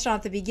you touched on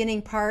at the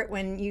beginning part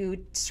when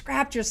you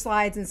scrapped your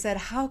slides and said,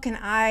 how can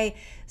I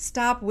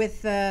stop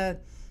with the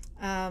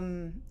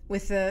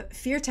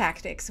fear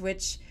tactics,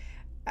 which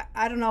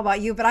I don't know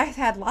about you, but I've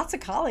had lots of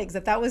colleagues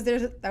that was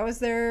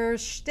their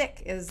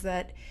shtick, is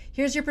that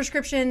here's your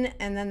prescription,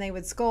 and then they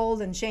would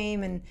scold and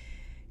shame, and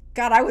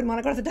God, I wouldn't want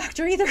to go to the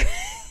doctor either.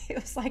 It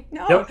was like,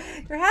 no, Yep.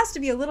 there has to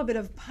be a little bit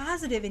of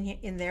positive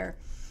in there.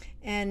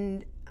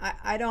 And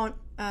I don't,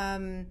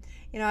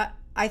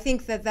 I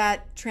think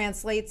that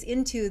translates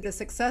into the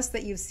success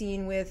that you've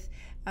seen with,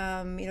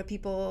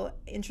 people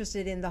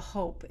interested in the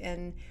hope,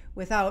 and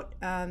without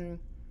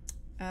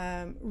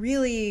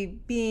really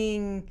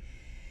being,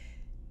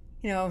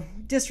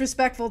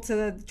 disrespectful to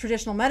the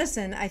traditional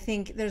medicine. I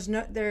think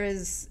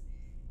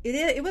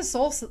it was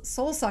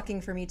soul sucking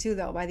for me too,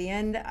 though. By the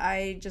end,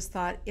 I just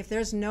thought, if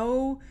there's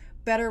no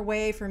better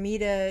way for me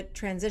to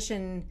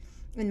transition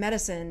in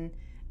medicine,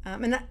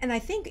 and I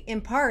think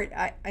in part,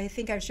 I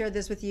think I've shared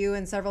this with you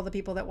and several of the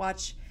people that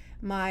watch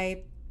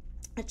my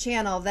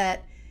channel,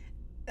 that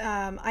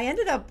I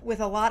ended up with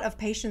a lot of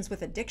patients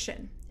with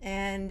addiction,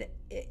 and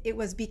it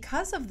was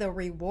because of the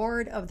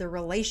reward of the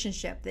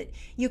relationship, that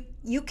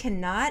you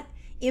cannot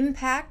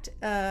impact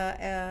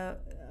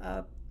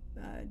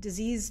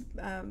disease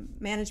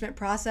management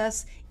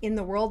process in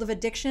the world of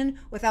addiction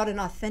without an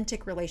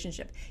authentic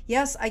relationship.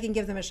 Yes, I can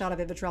give them a shot of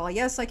Vivitrol.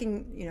 Yes, I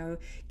can,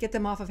 get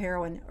them off of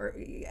heroin or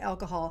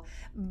alcohol.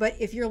 But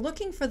if you're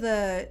looking for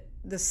the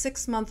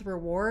 6-month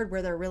reward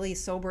where they're really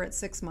sober at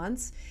 6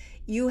 months,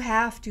 you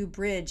have to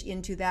bridge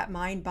into that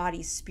mind,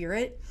 body,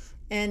 spirit.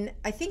 And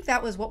I think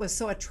that was what was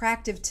so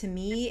attractive to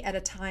me at a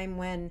time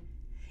when,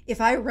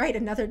 if I write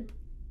another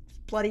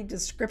bloody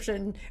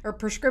description or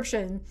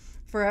prescription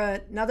for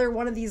another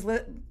one of these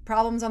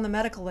problems on the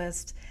medical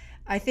list,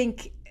 I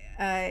think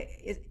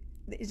it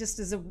just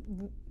is a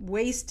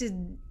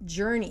wasted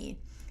journey.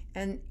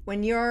 And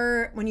when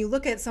you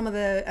look at some of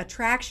the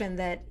attraction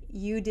that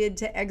you did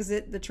to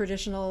exit the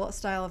traditional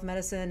style of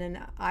medicine, and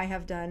I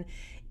have done,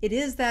 it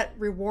is that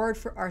reward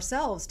for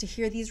ourselves to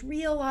hear these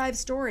real live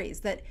stories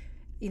that,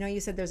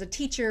 you said there's a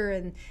teacher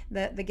and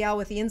the gal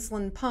with the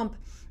insulin pump,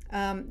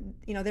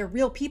 they're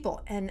real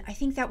people. And I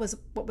think that was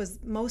what was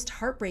most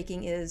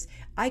heartbreaking, is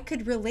I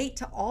could relate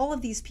to all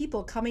of these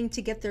people coming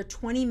to get their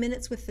 20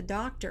 minutes with the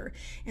doctor,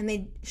 and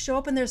they'd show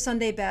up in their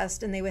Sunday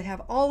best, and they would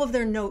have all of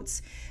their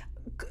notes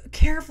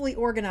carefully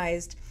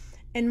organized.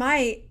 And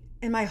my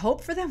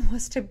hope for them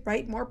was to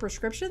write more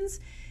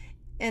prescriptions.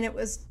 And it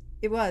was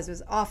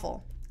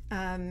awful.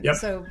 Yep.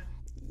 So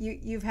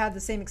you've had the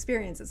same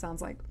experience, it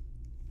sounds like.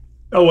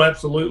 Oh,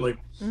 absolutely.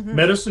 Mm-hmm.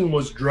 Medicine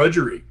was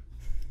drudgery.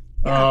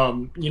 Yeah.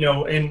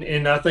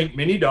 And I think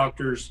many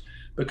doctors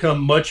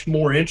become much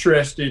more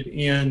interested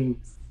in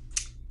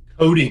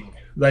coding.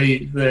 How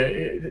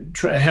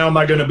am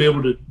I going to be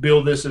able to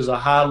build this as a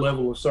high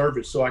level of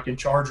service so I can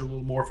charge a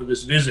little more for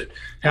this visit?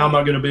 How am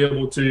I going to be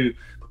able to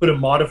put a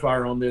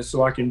modifier on this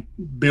so I can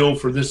bill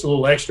for this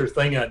little extra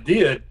thing I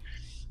did?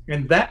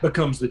 And that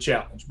becomes the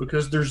challenge,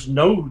 because there's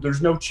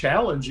no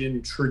challenge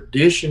in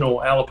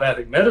traditional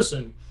allopathic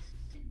medicine.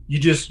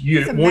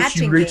 Once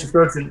you reach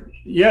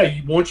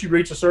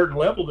a certain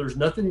level, there's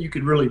nothing you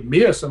could really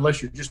miss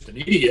unless you're just an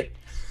idiot.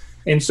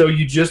 And so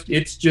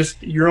it's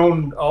just your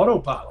own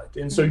autopilot.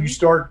 And so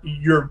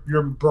mm-hmm.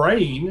 your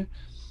brain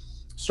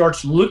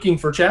starts looking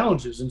for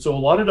challenges. And so a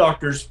lot of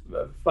doctors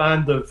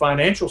find the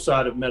financial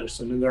side of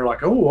medicine, and they're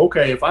like, oh,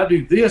 okay, if I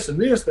do this and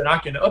this, then I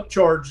can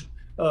upcharge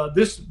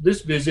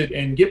this visit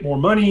and get more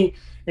money.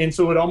 And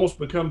so it almost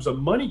becomes a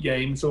money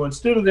game. So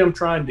instead of them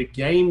trying to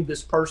game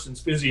this person's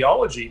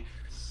physiology,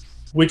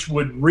 which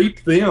would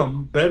reap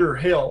them better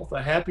health,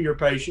 a happier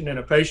patient, and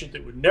a patient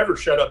that would never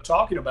shut up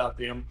talking about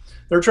them,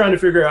 they're trying to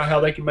figure out how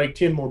they can make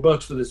 10 more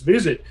bucks for this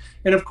visit.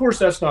 And of course,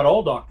 that's not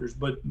all doctors,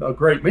 but a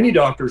great many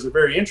doctors are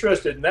very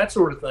interested in that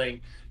sort of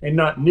thing, and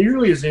not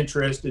nearly as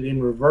interested in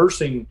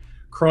reversing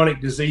chronic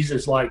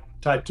diseases like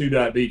type 2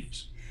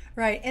 diabetes.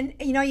 Right. And,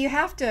 you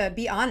have to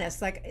be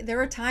honest. Like,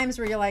 there are times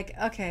where you're like,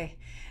 okay,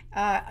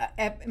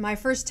 at my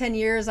first 10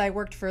 years, I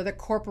worked for the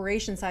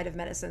corporation side of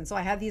medicine. So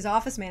I had these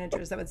office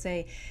managers that would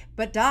say,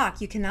 but doc,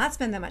 you cannot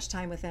spend that much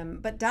time with them.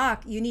 But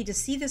doc, you need to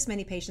see this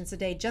many patients a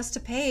day just to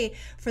pay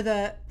for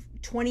the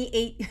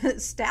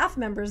 28 staff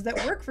members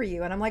that work for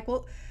you. And I'm like,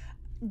 well,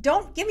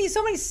 don't give me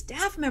so many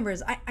staff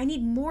members. I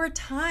need more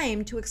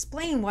time to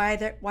explain why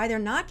they're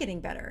not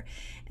getting better.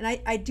 And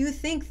I do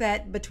think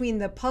that between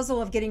the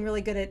puzzle of getting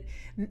really good at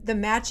the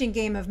matching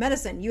game of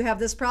medicine, you have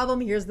this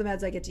problem, here's the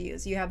meds I get to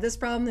use. You have this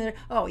problem,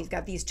 oh, he's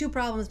got these 2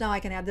 problems, now I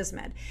can add this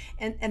med.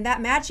 And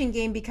that matching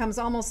game becomes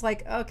almost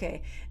like,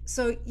 okay,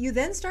 so you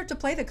then start to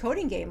play the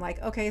coding game.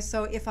 Like, okay,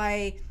 so if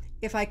I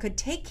could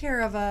take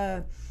care of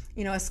a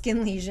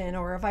skin lesion,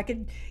 or if I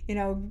could,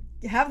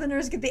 have the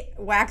nurse get the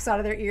wax out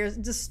of their ears,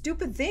 just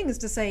stupid things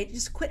to say,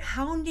 just quit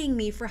hounding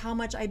me for how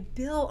much I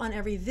bill on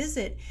every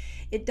visit.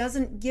 It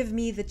doesn't give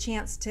me the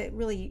chance to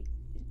really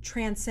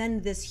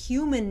transcend this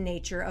human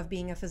nature of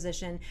being a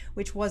physician,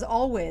 which was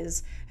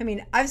always,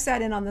 I've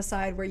sat in on the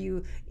side where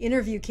you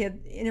interview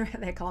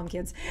they call them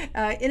kids,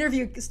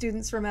 interview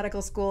students for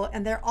medical school,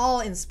 and they're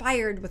all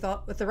inspired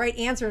with the right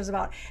answers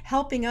about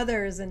helping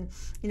others and,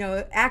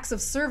 acts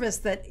of service,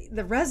 that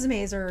the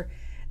resumes are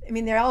I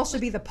mean, they all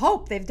should be the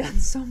Pope. They've done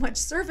so much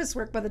service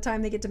work by the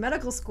time they get to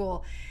medical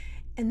school.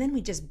 And then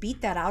we just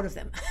beat that out of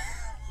them.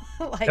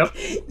 Like, yep.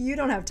 You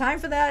don't have time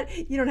for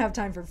that. You don't have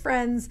time for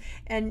friends.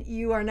 And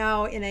you are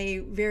now in a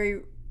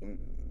very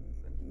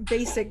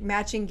basic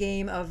matching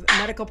game of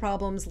medical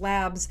problems,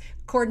 labs,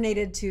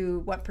 coordinated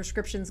to what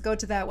prescriptions go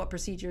to that, what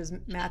procedures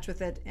match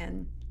with it,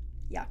 and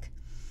yuck.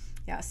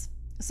 Yes.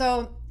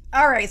 So,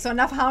 all right. So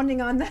enough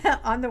hounding on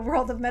the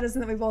world of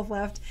medicine that we both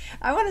left.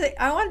 I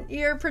want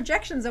your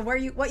projections of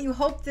what you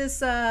hope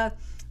this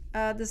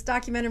this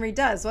documentary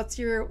does. What's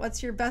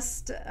your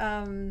best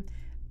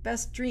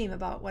dream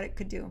about what it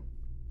could do?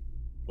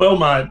 Well,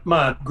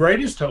 my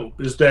greatest hope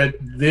is that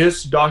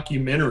this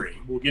documentary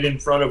will get in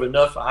front of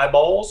enough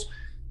eyeballs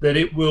that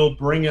it will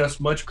bring us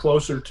much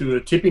closer to a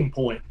tipping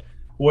point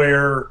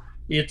where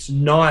it's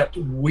not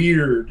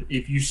weird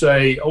if you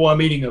say, oh,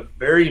 I'm eating a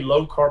very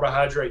low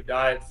carbohydrate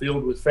diet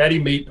filled with fatty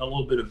meat and a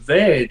little bit of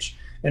veg,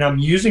 and I'm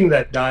using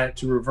that diet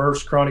to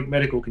reverse chronic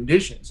medical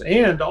conditions.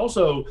 And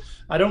also,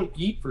 I don't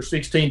eat for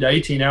 16 to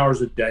 18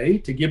 hours a day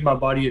to give my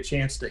body a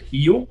chance to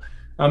heal.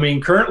 I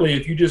mean, currently,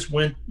 if you just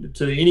went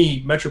to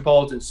any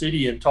metropolitan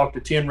city and talked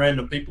to 10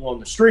 random people on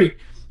the street,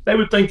 they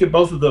would think that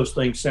both of those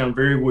things sound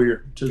very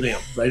weird to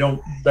them.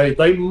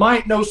 They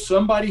might know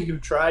somebody who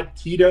tried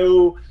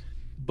keto,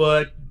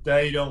 but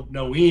they don't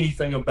know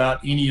anything about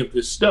any of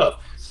this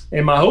stuff.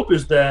 And my hope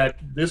is that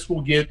this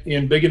will get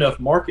in big enough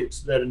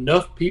markets that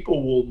enough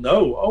people will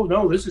know, oh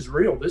no, this is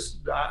real.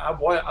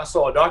 I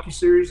saw a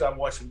docuseries, I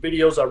watched some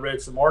videos, I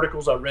read some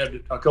articles, I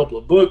read a couple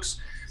of books.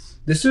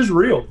 This is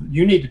real.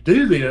 You need to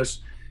do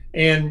this.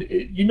 And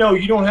you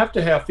don't have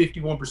to have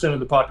 51% of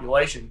the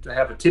population to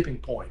have a tipping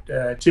point.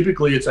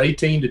 Typically, it's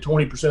 18 to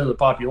 20% of the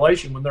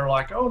population when they're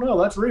like, oh,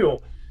 no, that's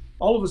real.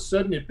 All of a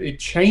sudden, it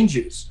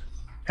changes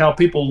how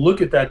people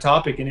look at that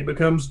topic, and it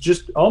becomes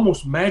just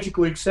almost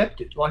magically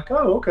accepted. Like,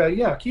 oh, okay,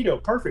 yeah,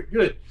 keto, perfect,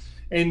 good.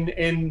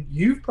 And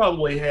you've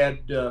probably had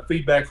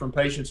feedback from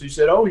patients who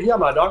said, oh, yeah,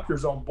 my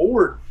doctor's on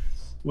board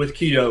with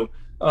keto.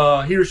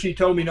 He or she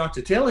told me not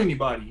to tell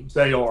anybody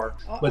they are,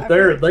 but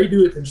they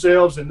do it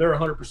themselves, and they're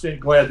 100%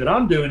 glad that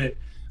I'm doing it,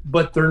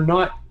 but they're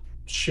not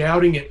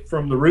shouting it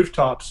from the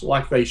rooftops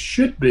like they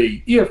should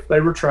be if they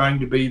were trying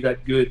to be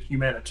that good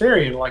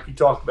humanitarian like you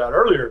talked about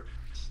earlier,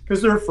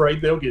 because they're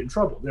afraid they'll get in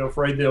trouble. They're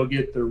afraid they'll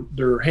get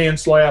their hand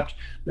slapped.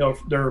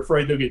 They're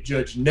afraid they'll get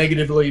judged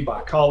negatively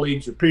by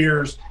colleagues or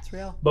peers. It's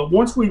real. But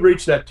once we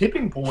reach that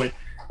tipping point,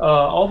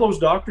 all those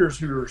doctors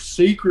who are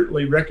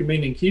secretly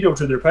recommending keto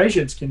to their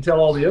patients can tell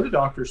all the other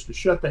doctors to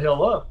shut the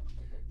hell up.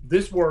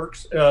 This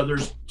works.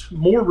 There's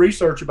more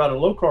research about a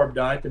low-carb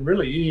diet than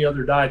really any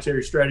other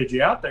dietary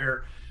strategy out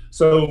there.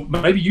 So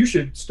maybe you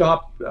should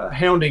stop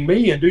hounding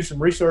me and do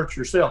some research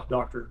yourself,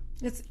 doctor.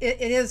 It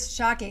is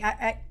shocking.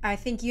 I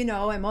think you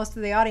know, and most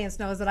of the audience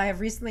knows, that I have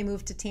recently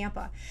moved to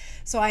Tampa.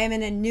 So I am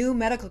in a new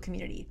medical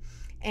community.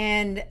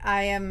 And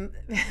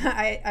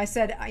I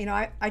said,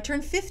 I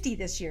turned 50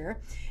 this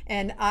year.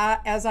 And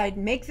as I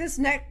make this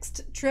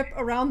next trip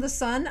around the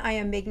sun, I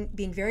am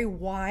being very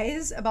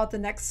wise about the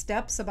next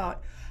steps,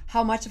 about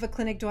how much of a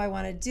clinic do I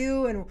want to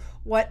do, and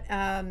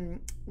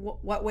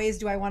what ways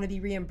do I want to be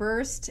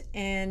reimbursed.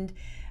 And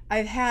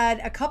I've had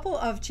a couple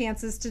of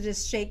chances to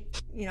just shake,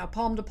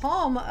 palm to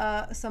palm,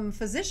 some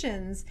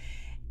physicians.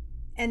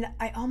 And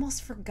I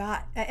almost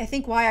forgot. I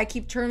think why I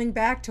keep turning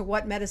back to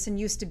what medicine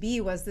used to be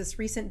was this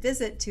recent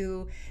visit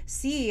to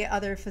see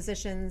other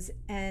physicians,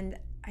 and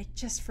I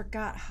just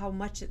forgot how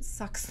much it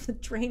sucks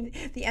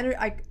the energy.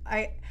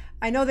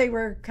 I know they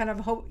were kind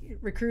of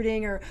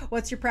recruiting, or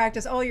what's your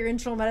practice? Oh, your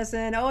internal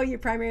medicine. Oh, your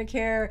primary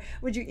care.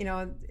 Would you,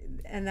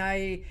 and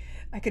I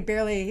could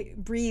barely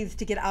breathe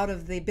to get out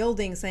of the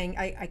building saying,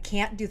 I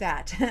can't do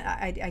that.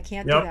 I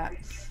can't do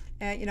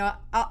that.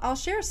 I'll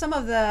share some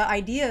of the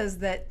ideas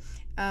that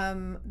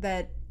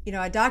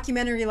a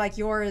documentary like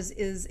yours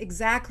is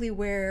exactly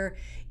where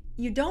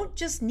you don't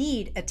just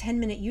need a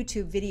 10-minute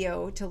YouTube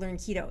video to learn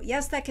keto.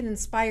 Yes, that can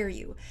inspire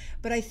you,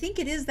 but I think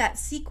it is that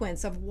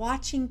sequence of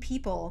watching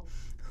people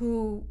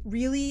who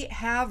really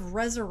have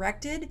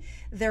resurrected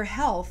their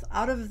health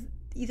out of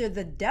either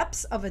the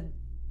depths of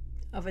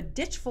a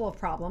ditch full of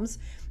problems,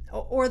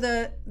 or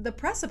the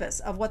precipice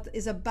of what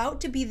is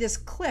about to be this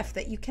cliff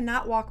that you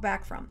cannot walk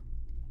back from.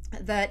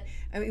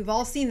 We've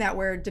all seen that,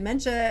 where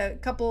dementia, a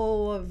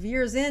couple of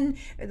years in,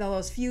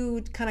 those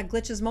few kind of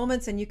glitches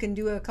moments, and you can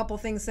do a couple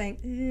things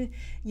saying,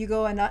 you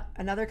go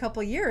another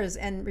couple of years,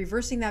 and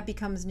reversing that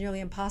becomes nearly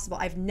impossible.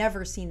 I've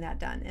never seen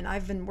that done, and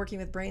I've been working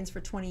with brains for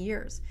 20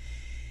 years.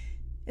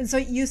 And so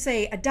you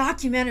say a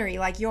documentary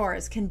like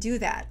yours can do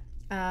that.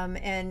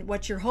 And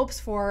what your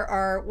hopes for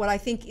are what I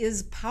think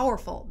is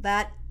powerful,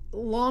 that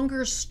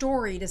longer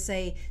story to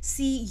say,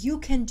 see, you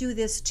can do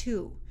this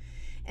too.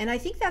 And I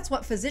think that's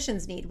what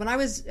physicians need. When I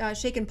was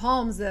shaking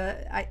palms,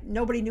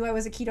 nobody knew I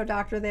was a keto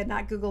doctor. They had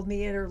not Googled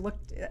me or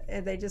looked.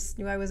 They just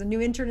knew I was a new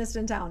internist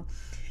in town.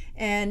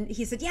 And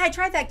he said, yeah, I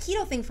tried that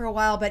keto thing for a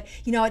while, but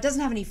it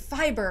doesn't have any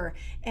fiber.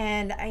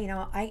 And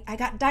I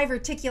got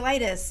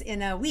diverticulitis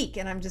in a week.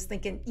 And I'm just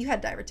thinking, you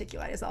had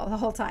diverticulitis the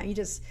whole time. You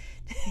just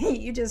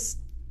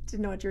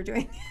know what you're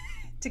doing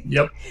to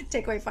Yep.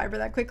 take away fiber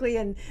that quickly,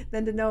 and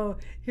then to know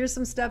here's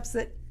some steps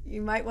that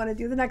you might want to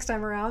do the next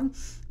time around.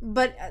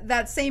 But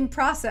that same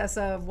process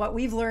of what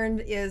we've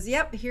learned is,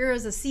 yep, here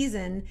is a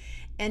season.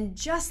 And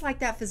just like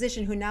that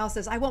physician who now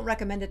says, I won't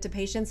recommend it to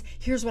patients,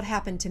 here's what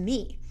happened to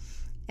me.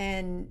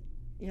 And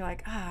you're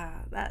like,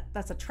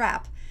 that's a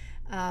trap.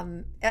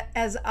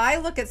 As I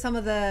look at some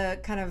of the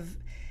kind of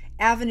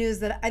avenues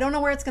that I don't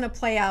know where it's going to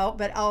play out,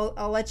 but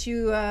I'll let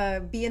you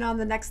be in on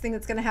the next thing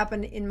that's going to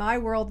happen in my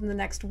world in the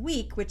next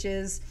week, which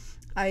is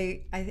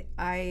I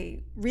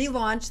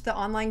relaunched the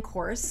online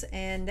course.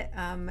 And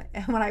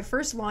when I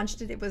first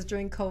launched it, it was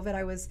during COVID.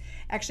 I was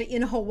actually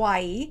in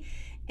Hawaii,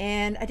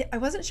 and I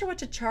wasn't sure what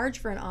to charge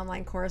for an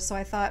online course. So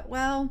I thought,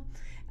 well,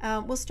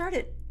 we'll start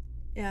at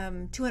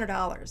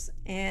 $200.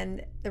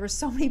 And there were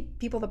so many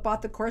people that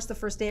bought the course the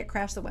first day it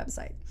crashed the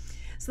website.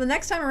 So the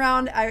next time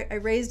around, I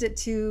raised it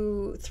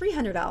to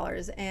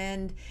 $300,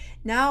 and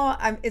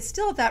now it's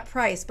still at that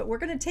price, but we're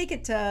going to take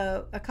it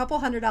to a couple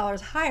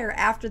 $100 higher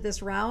after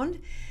this round,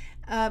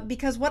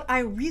 because what I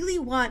really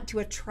want to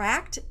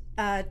attract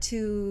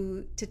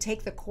to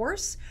take the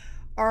course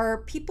are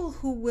people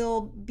who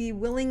will be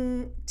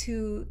willing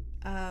to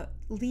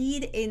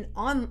lead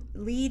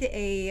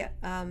a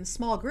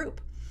small group.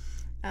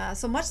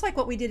 So much like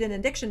what we did in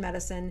addiction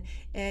medicine,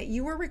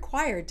 you were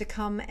required to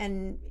come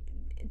and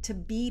to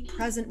be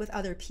present with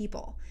other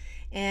people.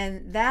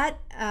 And that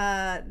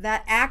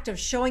act of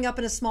showing up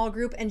in a small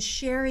group and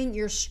sharing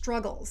your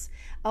struggles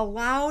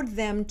allowed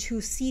them to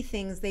see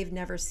things they've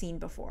never seen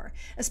before,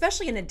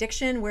 especially in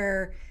addiction,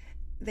 where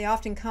they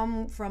often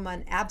come from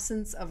an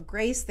absence of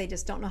grace. They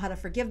just don't know how to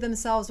forgive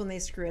themselves when they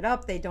screw it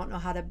up. They don't know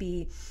how to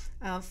be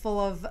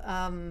full of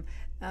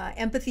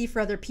empathy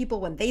for other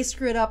people when they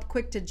screw it up,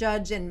 quick to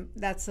judge. And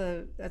that's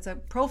a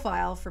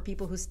profile for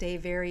people who stay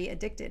very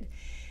addicted.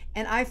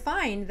 And I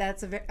find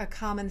that's a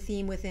common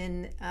theme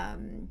within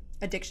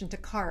addiction to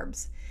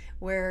carbs,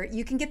 where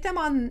you can get them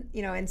on,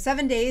 in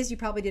 7 days, you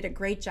probably did a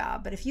great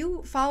job. But if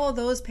you follow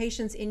those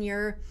patients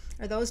or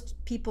those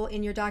people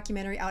in your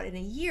documentary out in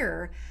a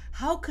year,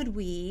 how could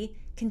we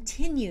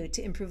continue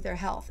to improve their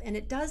health? And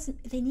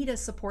they need a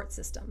support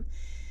system.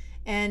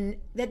 And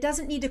that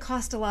doesn't need to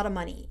cost a lot of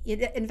money.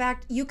 In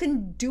fact, you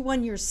can do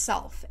one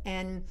yourself.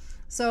 And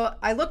so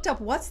I looked up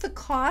what's the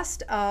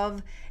cost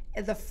of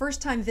the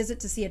first time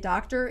visit to see a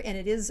doctor, and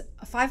it is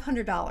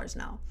 $500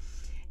 now.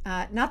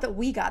 Not that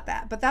we got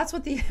that, but that's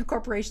what the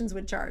corporations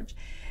would charge.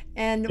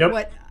 And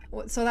yep.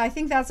 So I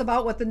think that's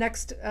about what the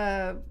next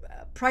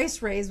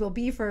price raise will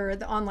be for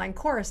the online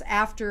course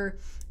after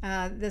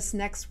this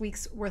next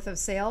week's worth of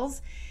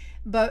sales.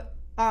 But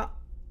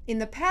in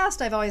the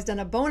past, I've always done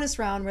a bonus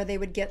round where they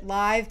would get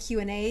live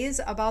Q&As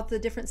about the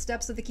different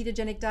steps of the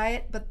ketogenic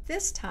diet. But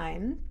this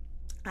time,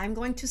 I'm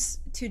going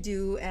to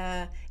do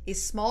a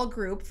small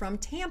group from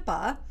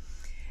Tampa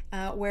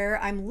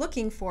where I'm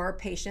looking for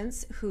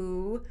patients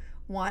who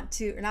want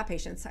to, or not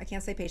patients, I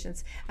can't say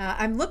patients.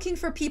 I'm looking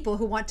for people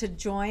who want to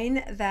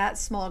join that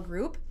small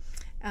group.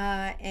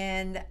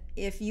 And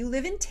if you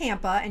live in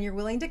Tampa and you're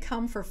willing to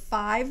come for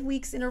 5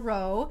 weeks in a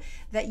row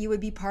that you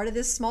would be part of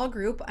this small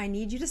group, I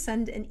need you to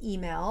send an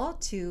email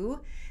to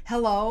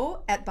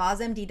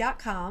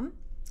hello@bozmd.com.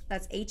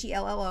 That's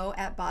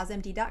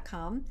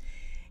HELLO@bozmd.com.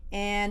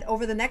 And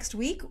over the next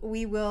week,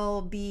 we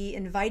will be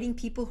inviting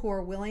people who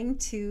are willing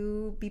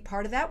to be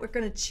part of that. We're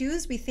going to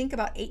choose, we think,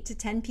 about 8 to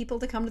 10 people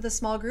to come to the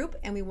small group,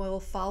 and we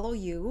will follow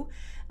you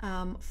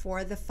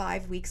for the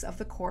 5 weeks of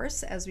the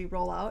course as we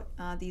roll out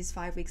these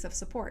 5 weeks of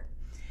support.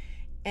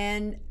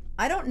 And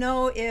I don't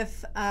know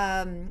if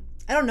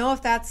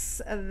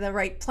that's the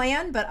right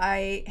plan, but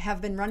I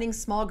have been running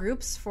small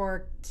groups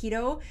for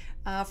keto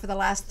for the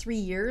last 3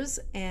 years,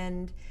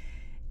 and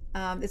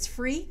it's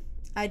free.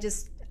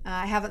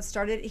 I haven't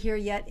started it here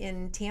yet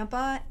in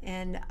Tampa,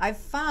 and I've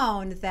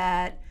found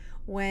that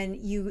when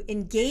you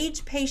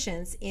engage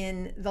patients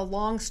in the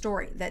long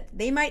story, that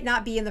they might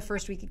not be in the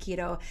first week of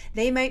keto,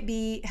 they might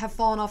have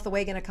fallen off the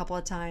wagon a couple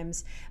of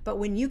times, but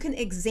when you can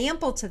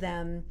example to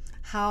them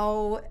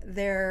how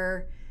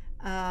their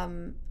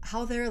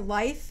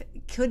life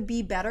could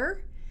be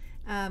better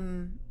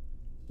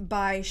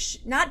by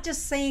not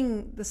just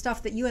saying the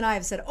stuff that you and I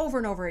have said over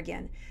and over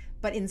again,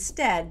 but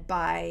instead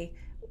by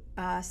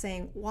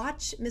saying,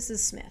 watch Mrs.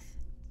 Smith,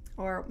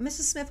 or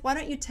Mrs. Smith, why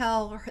don't you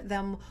tell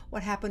them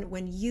what happened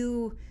when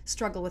you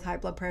struggled with high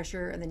blood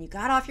pressure, and then you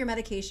got off your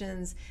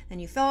medications, then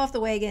you fell off the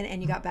wagon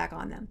and you got back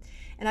on them.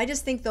 And I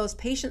just think those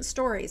patient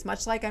stories,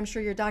 much like I'm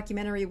sure your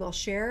documentary will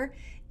share,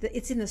 that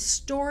it's in the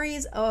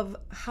stories of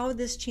how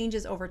this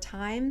changes over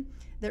time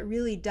that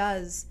really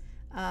does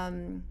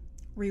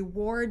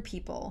reward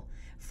people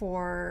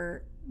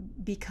for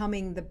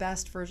becoming the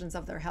best versions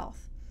of their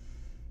health.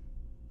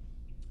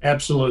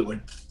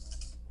 Absolutely.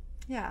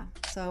 Yeah,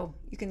 so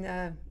you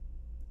can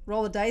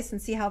roll the dice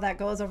and see how that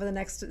goes over the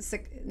next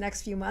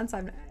few months.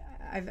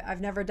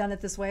 I've never done it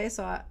this way,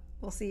 so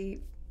we'll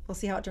see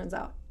how it turns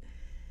out.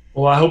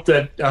 Well, I hope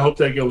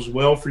that goes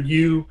well for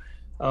you.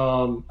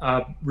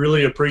 I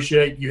really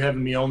appreciate you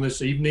having me on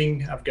this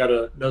evening. I've got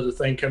another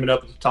thing coming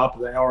up at the top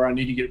of the hour I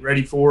need to get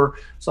ready for.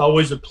 It's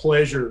always a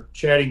pleasure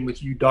chatting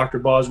with you, Dr.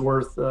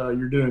 Bosworth.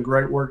 You're doing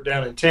great work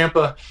down in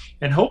Tampa,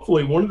 and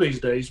hopefully one of these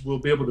days we'll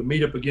be able to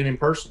meet up again in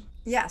person.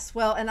 Yes,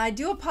 well, and I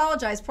do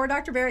apologize. Poor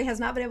Dr. Berry has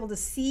not been able to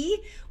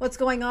see what's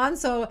going on.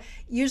 So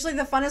usually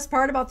the funnest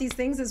part about these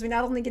things is we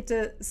not only get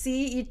to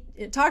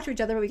talk to each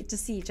other, but we get to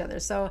see each other.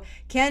 So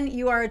Ken,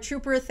 you are a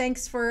trooper.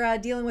 Thanks for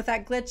dealing with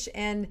that glitch.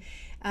 And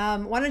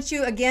why don't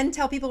you again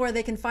tell people where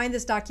they can find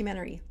this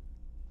documentary?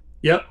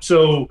 Yep.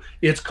 So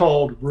it's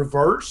called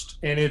Reversed,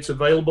 and it's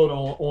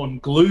available on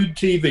BLOOD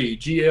TV,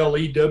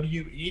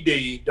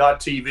 GLEWED.TV.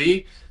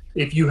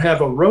 If you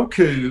have a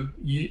Roku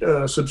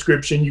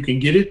subscription, you can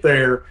get it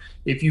there.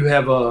 If you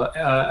have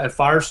a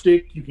Fire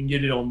Stick, you can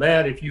get it on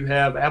that. If you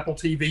have Apple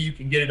TV, you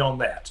can get it on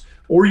that.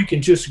 Or you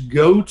can just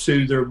go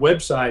to their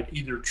website,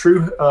 either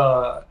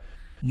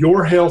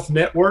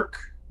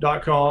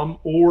yourhealthnetwork.com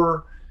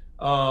or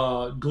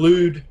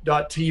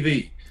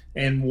glued.tv,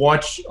 and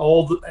watch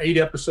all the 8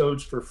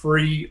 episodes for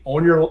free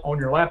on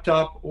your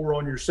laptop or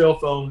on your cell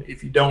phone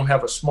if you don't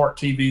have a smart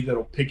TV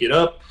that'll pick it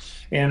up.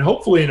 And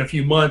hopefully in a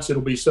few months,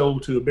 it'll be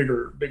sold to a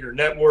bigger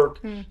network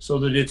so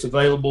that it's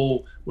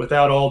available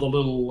without all the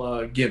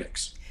little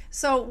gimmicks.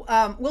 So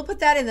we'll put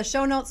that in the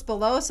show notes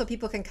below so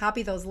people can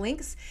copy those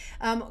links.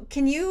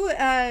 Can you,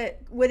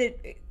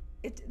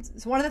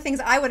 it's one of the things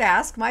I would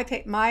ask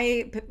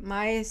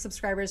my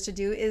subscribers to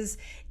do is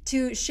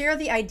to share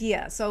the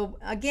idea. So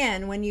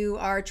again, when you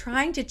are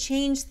trying to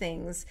change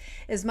things,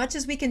 as much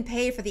as we can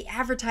pay for the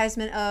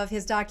advertisement of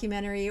his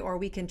documentary, or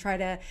we can try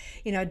to,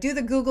 do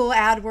the Google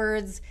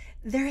AdWords,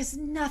 there is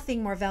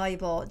nothing more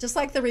valuable. Just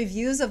like the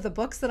reviews of the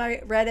books that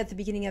I read at the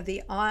beginning of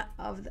the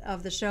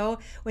show,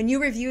 when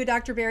you review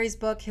Dr. Berry's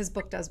book, his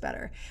book does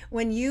better.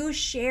 When you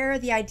share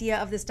the idea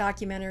of this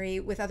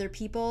documentary with other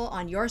people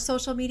on your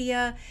social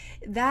media,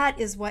 that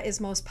is what is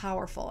most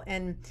powerful.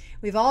 And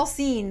we've all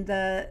seen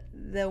the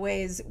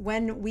ways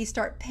when we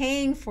start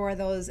paying for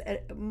those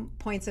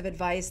points of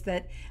advice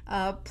that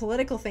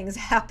political things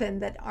happen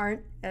that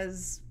aren't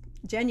as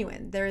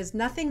genuine. There is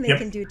nothing they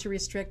can do to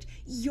restrict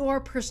your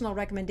personal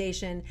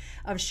recommendation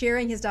of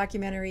sharing his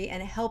documentary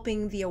and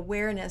helping the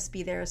awareness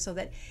be there so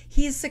that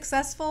he's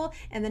successful,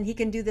 and then he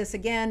can do this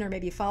again, or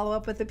maybe follow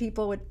up with the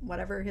people with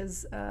whatever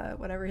his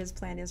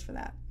plan is for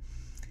that.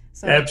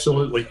 So,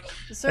 absolutely.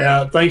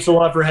 Thanks a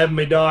lot for having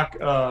me, Doc.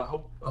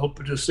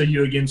 Hope to see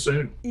you again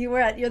soon.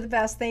 You're the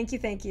best. Thank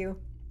you.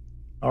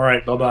 All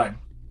right. Bye-bye.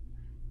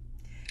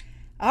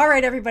 All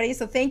right, everybody.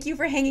 So thank you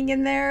for hanging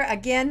in there.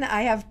 Again,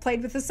 I have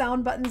played with the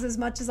sound buttons as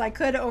much as I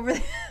could over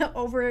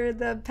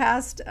the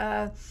past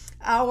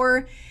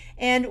hour.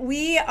 And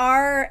we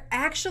are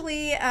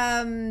actually,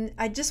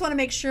 I just want to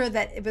make sure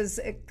that it was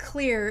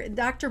clear,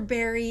 Dr.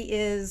 Berry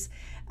is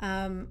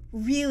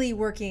really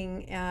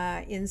working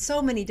in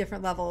so many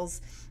different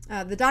levels.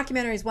 The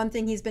documentary is one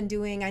thing he's been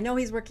doing. I know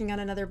he's working on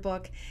another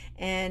book,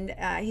 and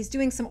he's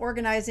doing some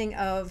organizing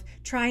of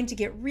trying to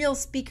get real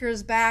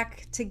speakers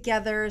back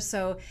together.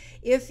 So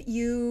if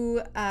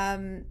you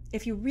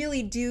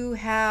really do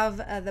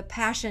have the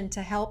passion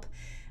to help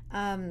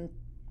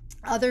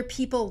other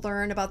people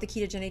learn about the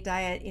ketogenic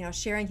diet,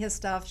 sharing his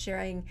stuff,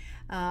 sharing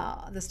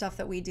the stuff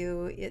that we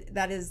do,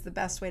 that is the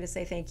best way to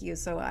say thank you.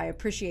 So I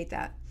appreciate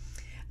that.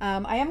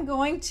 I am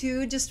going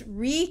to just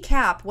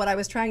recap what I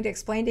was trying to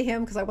explain to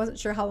him because I wasn't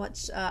sure how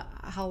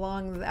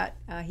long that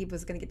he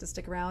was going to get to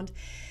stick around.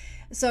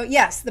 So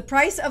yes, the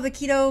price of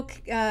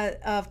the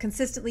of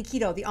Consistently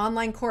Keto, the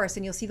online course,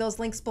 and you'll see those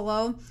links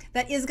below,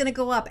 that is going to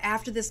go up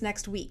after this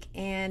next week.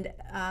 And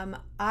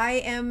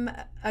I am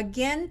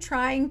again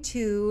trying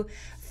to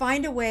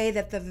find a way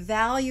that the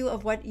value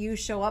of what you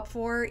show up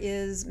for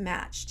is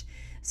matched.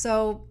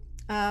 So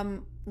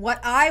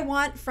what I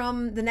want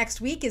from the next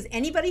week is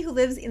anybody who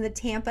lives in the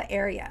Tampa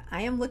area.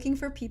 I am looking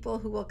for people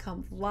who will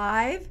come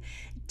live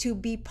to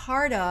be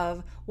part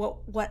of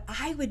what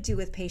I would do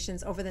with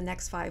patients over the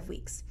next 5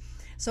 weeks.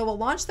 So we'll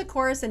launch the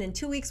course, and in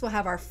 2 weeks we'll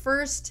have our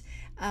first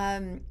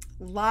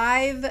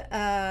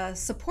live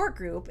support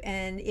group.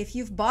 And if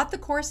you've bought the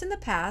course in the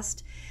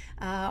past,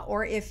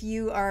 or if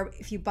you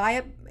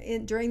buy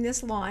it during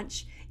this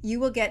launch, you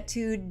will get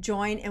to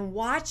join and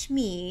watch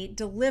me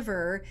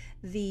deliver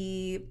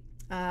the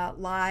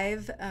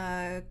live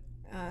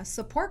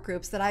support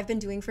groups that I've been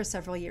doing for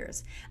several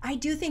years. I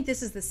do think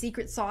this is the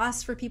secret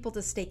sauce for people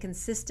to stay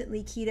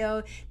consistently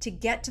keto, to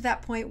get to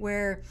that point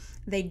where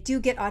they do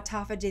get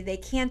autophagy, they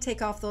can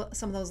take off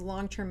some of those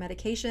long-term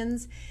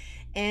medications,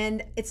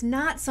 and it's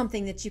not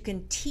something that you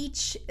can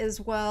teach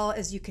as well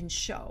as you can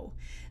show.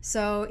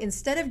 So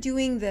instead of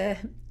doing the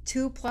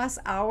 2+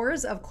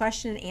 hours of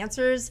question and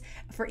answers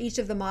for each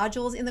of the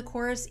modules in the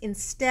course,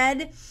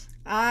 instead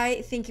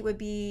I think it would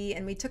be,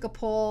 and we took a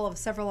poll of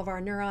several of our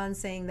neurons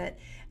saying that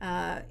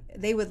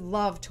they would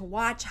love to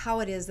watch how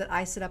it is that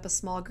I set up a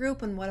small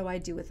group and what do I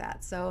do with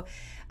that. So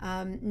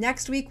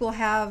next week we'll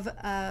have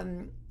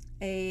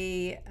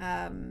a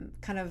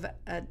kind of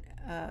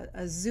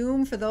a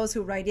Zoom for those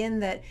who write in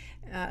that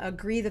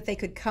agree that they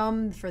could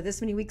come for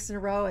this many weeks in a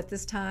row at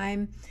this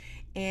time.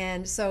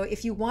 And so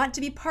if you want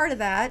to be part of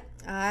that,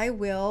 I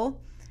will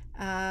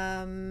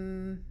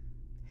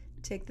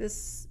take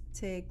this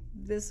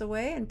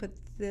away and put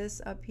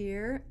this up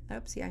here.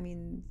 Oopsie, I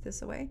mean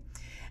this away.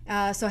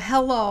 So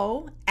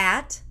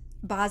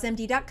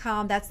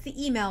hello@bozmd.com. That's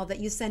the email that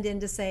you send in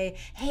to say,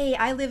 hey,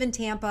 I live in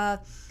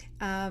Tampa.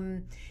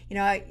 You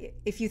know,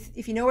 if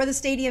you know where the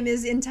stadium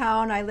is in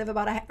town, I live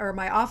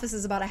my office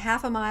is about a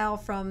half a mile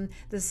from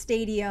the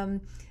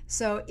stadium.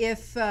 So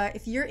if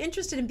you're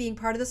interested in being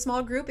part of the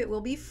small group, it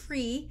will be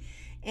free.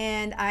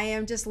 And I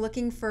am just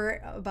looking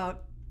for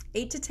about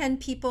 8 to 10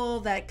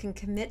 people that can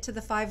commit to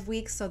the 5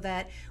 weeks so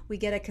that we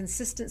get a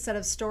consistent set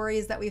of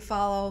stories that we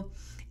follow.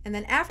 And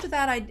then after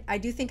that, I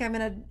do think I'm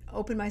going to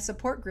open my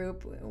support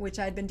group, which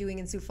I'd been doing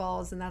in Sioux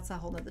Falls, and that's a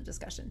whole nother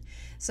discussion.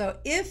 So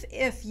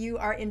if you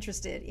are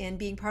interested in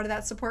being part of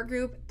that support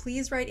group,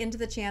 please write into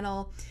the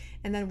channel,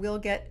 and then we'll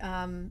get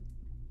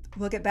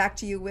back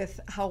to you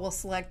with how we'll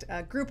select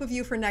a group of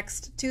you for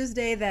next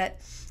Tuesday that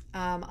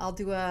I'll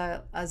do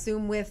a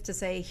Zoom with to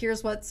say,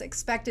 here's what's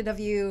expected of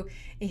you.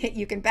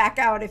 You can back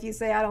out if you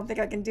say, I don't think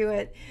I can do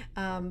it.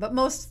 But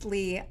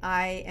mostly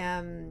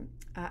I'm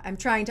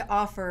trying to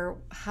offer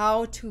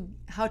how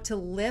to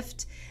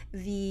lift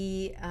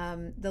the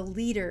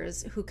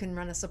leaders who can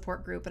run a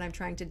support group, and I'm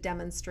trying to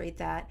demonstrate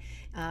that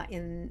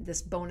in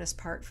this bonus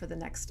part for the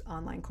next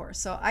online course.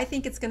 So I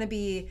think it's going to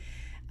be,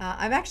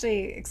 I'm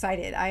actually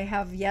excited. I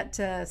have yet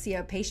to see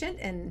a patient,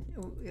 and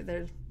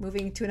they're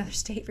moving to another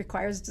state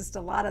requires just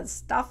a lot of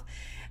stuff.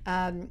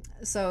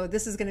 So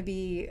this is going to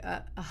be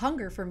a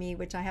hunger for me,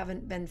 which I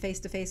haven't been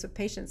face-to-face with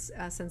patients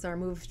since our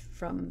move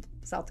from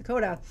South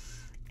Dakota.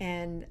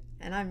 And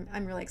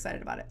I'm really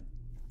excited about it.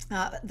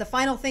 The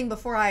final thing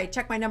before I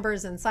check my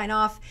numbers and sign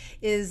off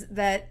is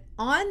that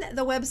on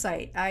the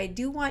website, I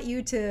do want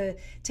you to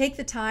take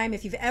the time,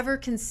 if you've ever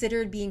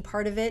considered being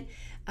part of it.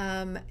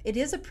 It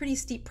is a pretty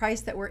steep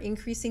price that we're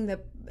increasing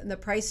the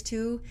price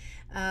to,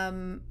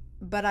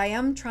 but I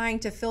am trying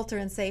to filter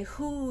and say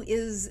who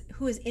is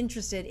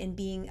interested in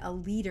being a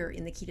leader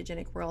in the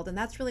ketogenic world, and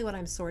that's really what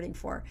I'm sorting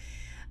for.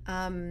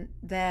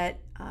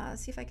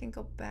 See if I can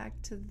go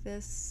back to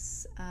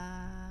this.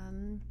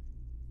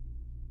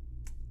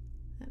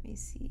 Let me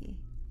see.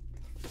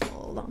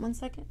 Hold on one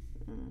second.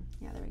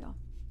 Yeah, there we go.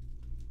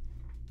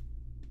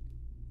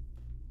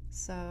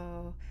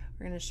 So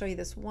we're going to show you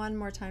this one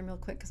more time real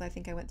quick because I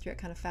think I went through it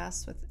kind of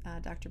fast with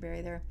Dr.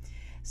 Barry there.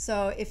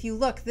 So if you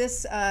look,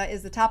 this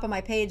is the top of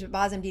my page at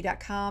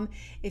bozmd.com.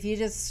 If you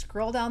just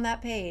scroll down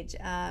that page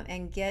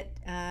and get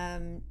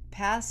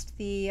past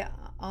the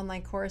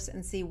online course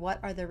and see what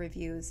are the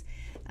reviews,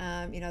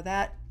 you know,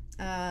 that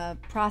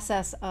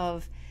process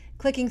of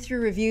clicking through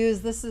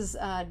reviews, this is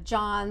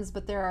John's,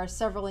 but there are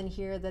several in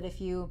here that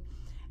if you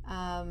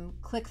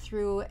click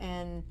through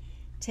and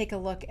take a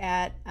look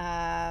at,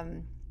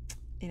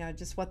 you know,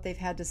 just what they've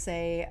had to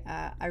say,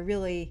 I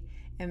really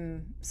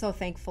am so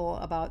thankful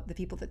about the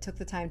people that took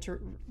the time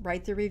to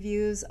write the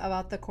reviews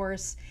about the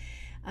course.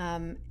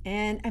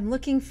 And I'm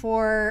looking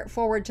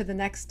forward to the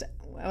next,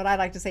 what I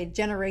like to say,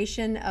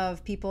 generation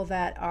of people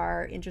that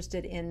are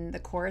interested in the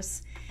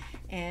course.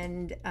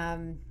 And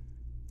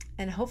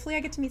hopefully I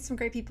get to meet some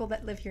great people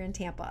that live here in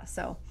Tampa.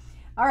 So,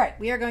 all right,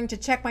 we are going to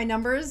check my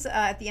numbers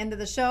at the end of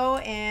the show.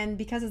 And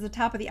because it's the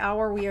top of the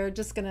hour, we are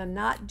just going to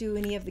not do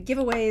any of the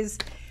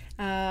giveaways.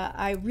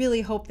 I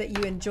really hope that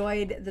you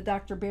enjoyed the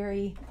Dr.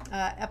 Barry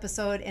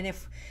episode. And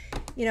if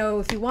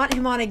you want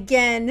him on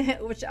again,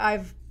 which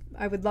I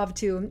would love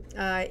to,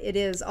 it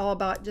is all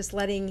about just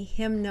letting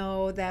him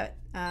know that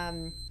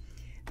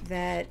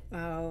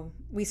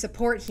we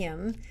support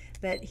him,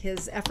 that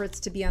his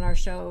efforts to be on our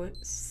show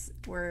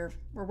were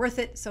worth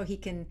it, so he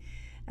can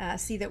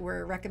see that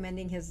we're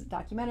recommending his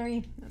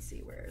documentary. Let's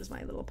see, where's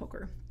my little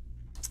poker?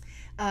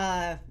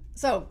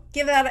 So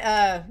give it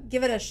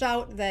a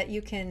shout that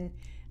you can,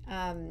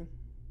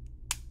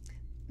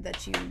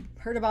 that you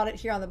heard about it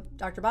here on the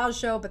Dr. Boz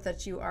show, but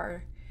that you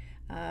are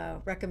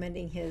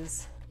recommending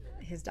his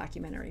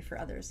documentary for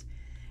others.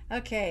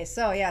 Okay,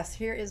 so yes,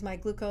 here is my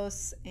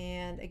glucose,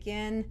 and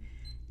again,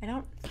 I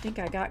don't think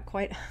I got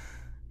quite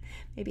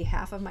maybe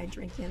half of my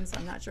drink in, so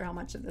I'm not sure how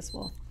much of this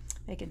will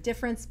make a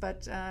difference,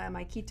 but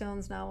my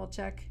ketones now we'll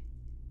check.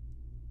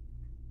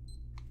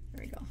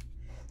 There we go.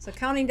 So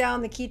counting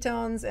down the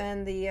ketones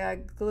and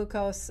the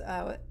glucose,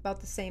 about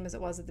the same as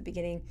it was at the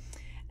beginning.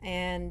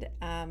 And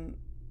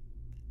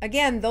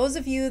again, those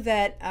of you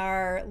that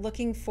are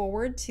looking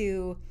forward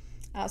to,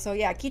 so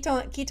yeah,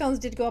 ketones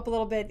did go up a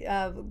little bit,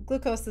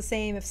 glucose the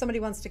same. If somebody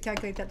wants to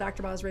calculate that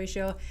Dr. Boz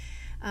ratio,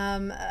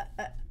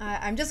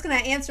 I'm just going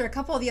to answer a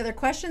couple of the other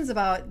questions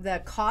about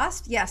the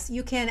cost. Yes,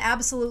 you can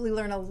absolutely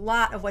learn a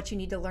lot of what you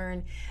need to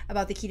learn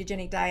about the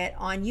ketogenic diet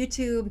on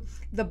YouTube.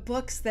 The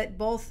books that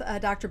both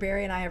Dr.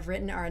 Barry and I have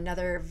written are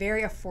another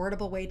very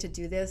affordable way to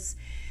do this.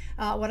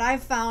 What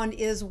I've found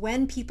is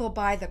when people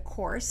buy the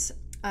course,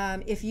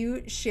 If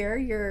you share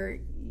your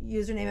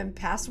username and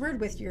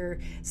password with your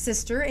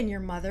sister and your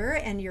mother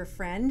and your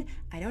friend,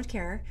 I don't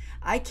care.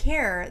 I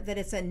care that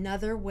it's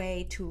another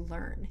way to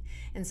learn.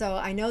 And so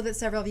I know that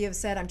several of you have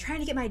said, I'm trying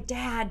to get my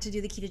dad to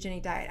do the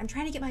ketogenic diet. I'm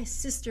trying to get my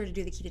sister to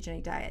do the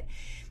ketogenic diet.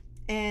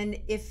 And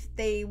if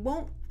they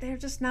won't, they're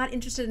just not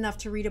interested enough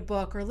to read a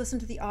book or listen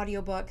to the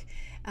audiobook.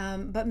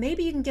 But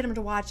maybe you can get them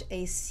to watch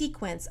a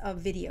sequence of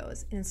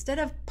videos. And instead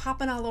of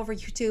popping all over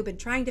YouTube and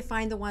trying to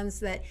find the ones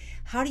that,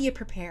 how do you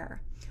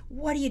prepare?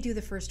 What do you do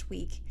the first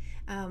week?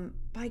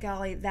 By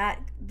golly,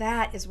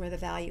 that is where the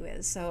value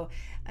is. So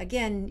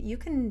again, you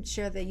can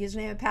share the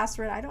username and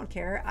password. I don't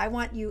care. I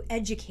want you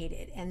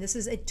educated. And this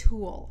is a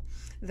tool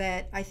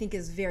that I think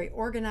is very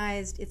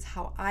organized. It's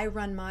how I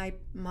run my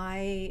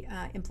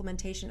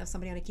implementation of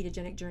somebody on a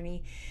ketogenic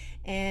journey.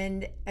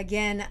 And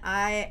again,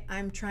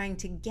 I'm trying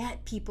to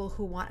get people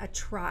who want a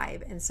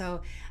tribe. And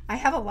so I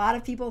have a lot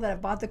of people that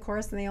have bought the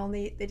course and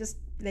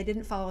they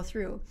didn't follow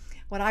through.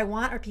 What I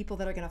want are people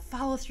that are going to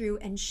follow through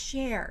and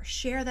share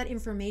that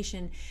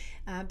information,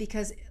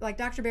 because like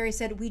Dr. Berry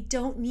said, we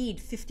don't need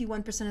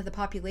 51% of the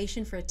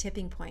population for a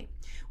tipping point.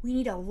 We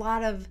need a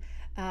lot of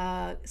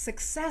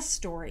success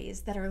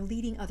stories that are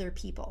leading other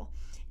people.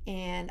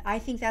 And I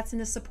think that's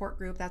in a support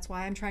group. That's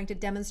why I'm trying to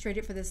demonstrate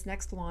it for this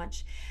next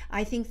launch.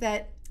 I think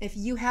that if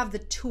you have the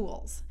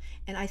tools,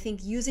 and I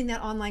think using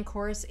that online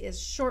course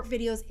is short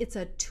videos, it's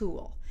a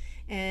tool.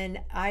 And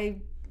I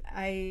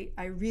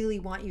really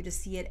want you to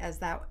see it as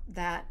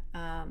that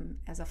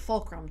as a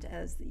fulcrum,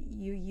 as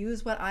you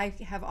use what I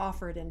have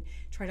offered and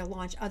try to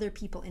launch other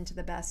people into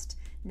the best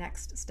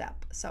next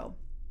step. So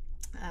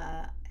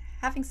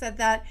having said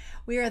that,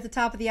 we are at the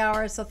top of the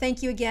hour. So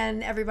thank you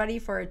again, everybody,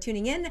 for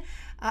tuning in.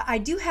 I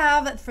do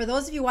have, for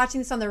those of you watching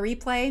this on the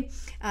replay,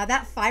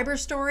 that fiber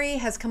story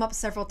has come up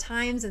several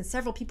times and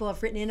several people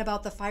have written in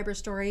about the fiber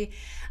story.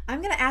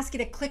 I'm going to ask you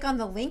to click on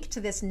the link to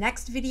this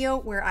next video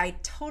where I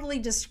totally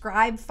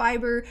describe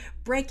fiber,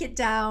 break it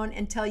down,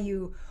 and tell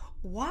you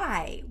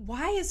why.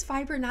 Why is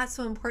fiber not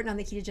so important on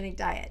the ketogenic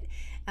diet?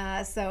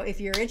 So if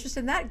you're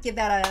interested in that, give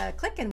that a click and